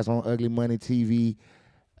podcast on Ugly Money TV.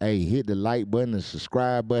 Hey, hit the like button, the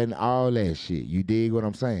subscribe button, all that shit. You dig what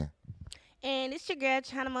I'm saying? And it's your girl,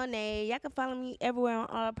 China Monet. Y'all can follow me everywhere on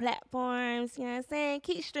all platforms. You know what I'm saying?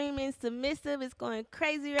 Keep streaming. Submissive. It's going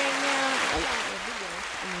crazy right now. Hey,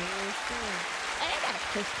 I got a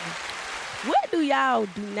question. What do y'all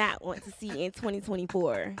do not want to see in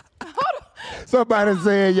 2024? Somebody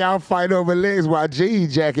saying y'all fight over legs while jean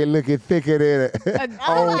jacket looking thicker than an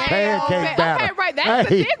old pancake batter. Okay, right. That's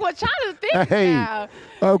the thing. We're trying to think now.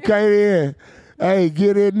 Okay then. Hey,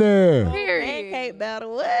 get in there. Pancake batter.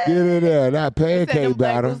 What? Get in there. That pancake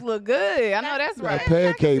batter. Those look good. I know that's That right.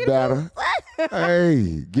 pancake batter.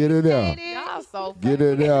 Hey, get in there. Y'all so funny. Get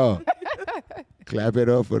in there. Clap it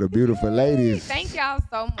up for the beautiful ladies. Thank y'all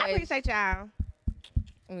so much. I appreciate y'all.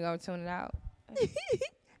 We gonna tune it out.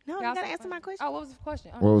 No, you gotta answer my question. Oh, what was the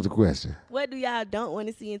question? What was the question? What do y'all don't want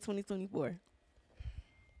to see in 2024?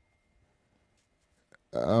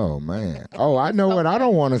 Oh, man. Oh, I know what I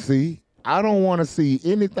don't want to see. I don't want to see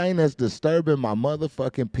anything that's disturbing my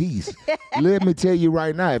motherfucking peace. Let me tell you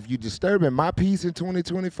right now, if you're disturbing my peace in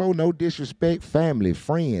 2024, no disrespect, family,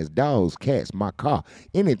 friends, dogs, cats, my car,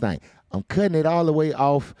 anything. I'm cutting it all the way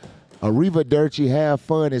off. Arrivederci, have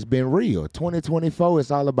fun. It's been real. 2024,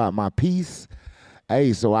 it's all about my peace.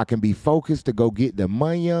 Hey, so I can be focused to go get the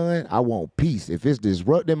money on. I want peace. If it's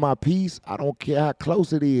disrupting my peace, I don't care how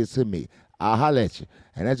close it is to me. I'll holler at you.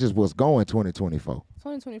 And that's just what's going 2024.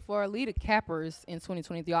 2024, lead the cappers in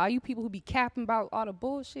 2023. All you people who be capping about all the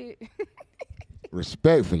bullshit.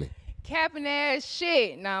 Respectfully. Capping ass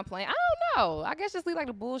shit. Nah, I'm playing. I don't know. I guess just leave like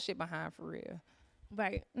the bullshit behind for real.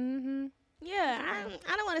 Right. Mm-hmm. Yeah,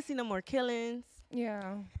 I don't want to see no more killings.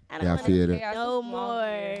 Yeah. I don't Yeah, I want feel to that. see no more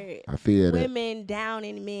I feel that. women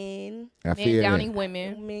downing men. I feel downing that.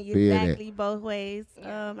 women. Men Feel that. exactly both ways.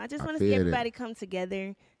 I just want to see feel that. everybody come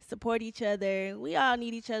together, support each other. We all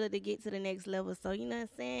need each other to get to the next level. So, you know what I'm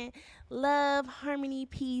saying? Love, harmony,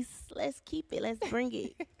 peace. Let's keep it. Let's bring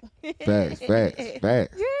it. Facts.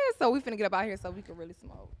 Yeah, so we finna get up out here so we can really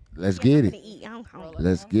smoke. Let's get it. Eat. I'm hungry.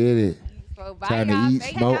 Let's get it. So bye, Time to y'all. eat,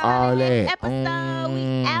 Thank smoke, y'all. all that. Episode,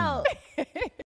 we out.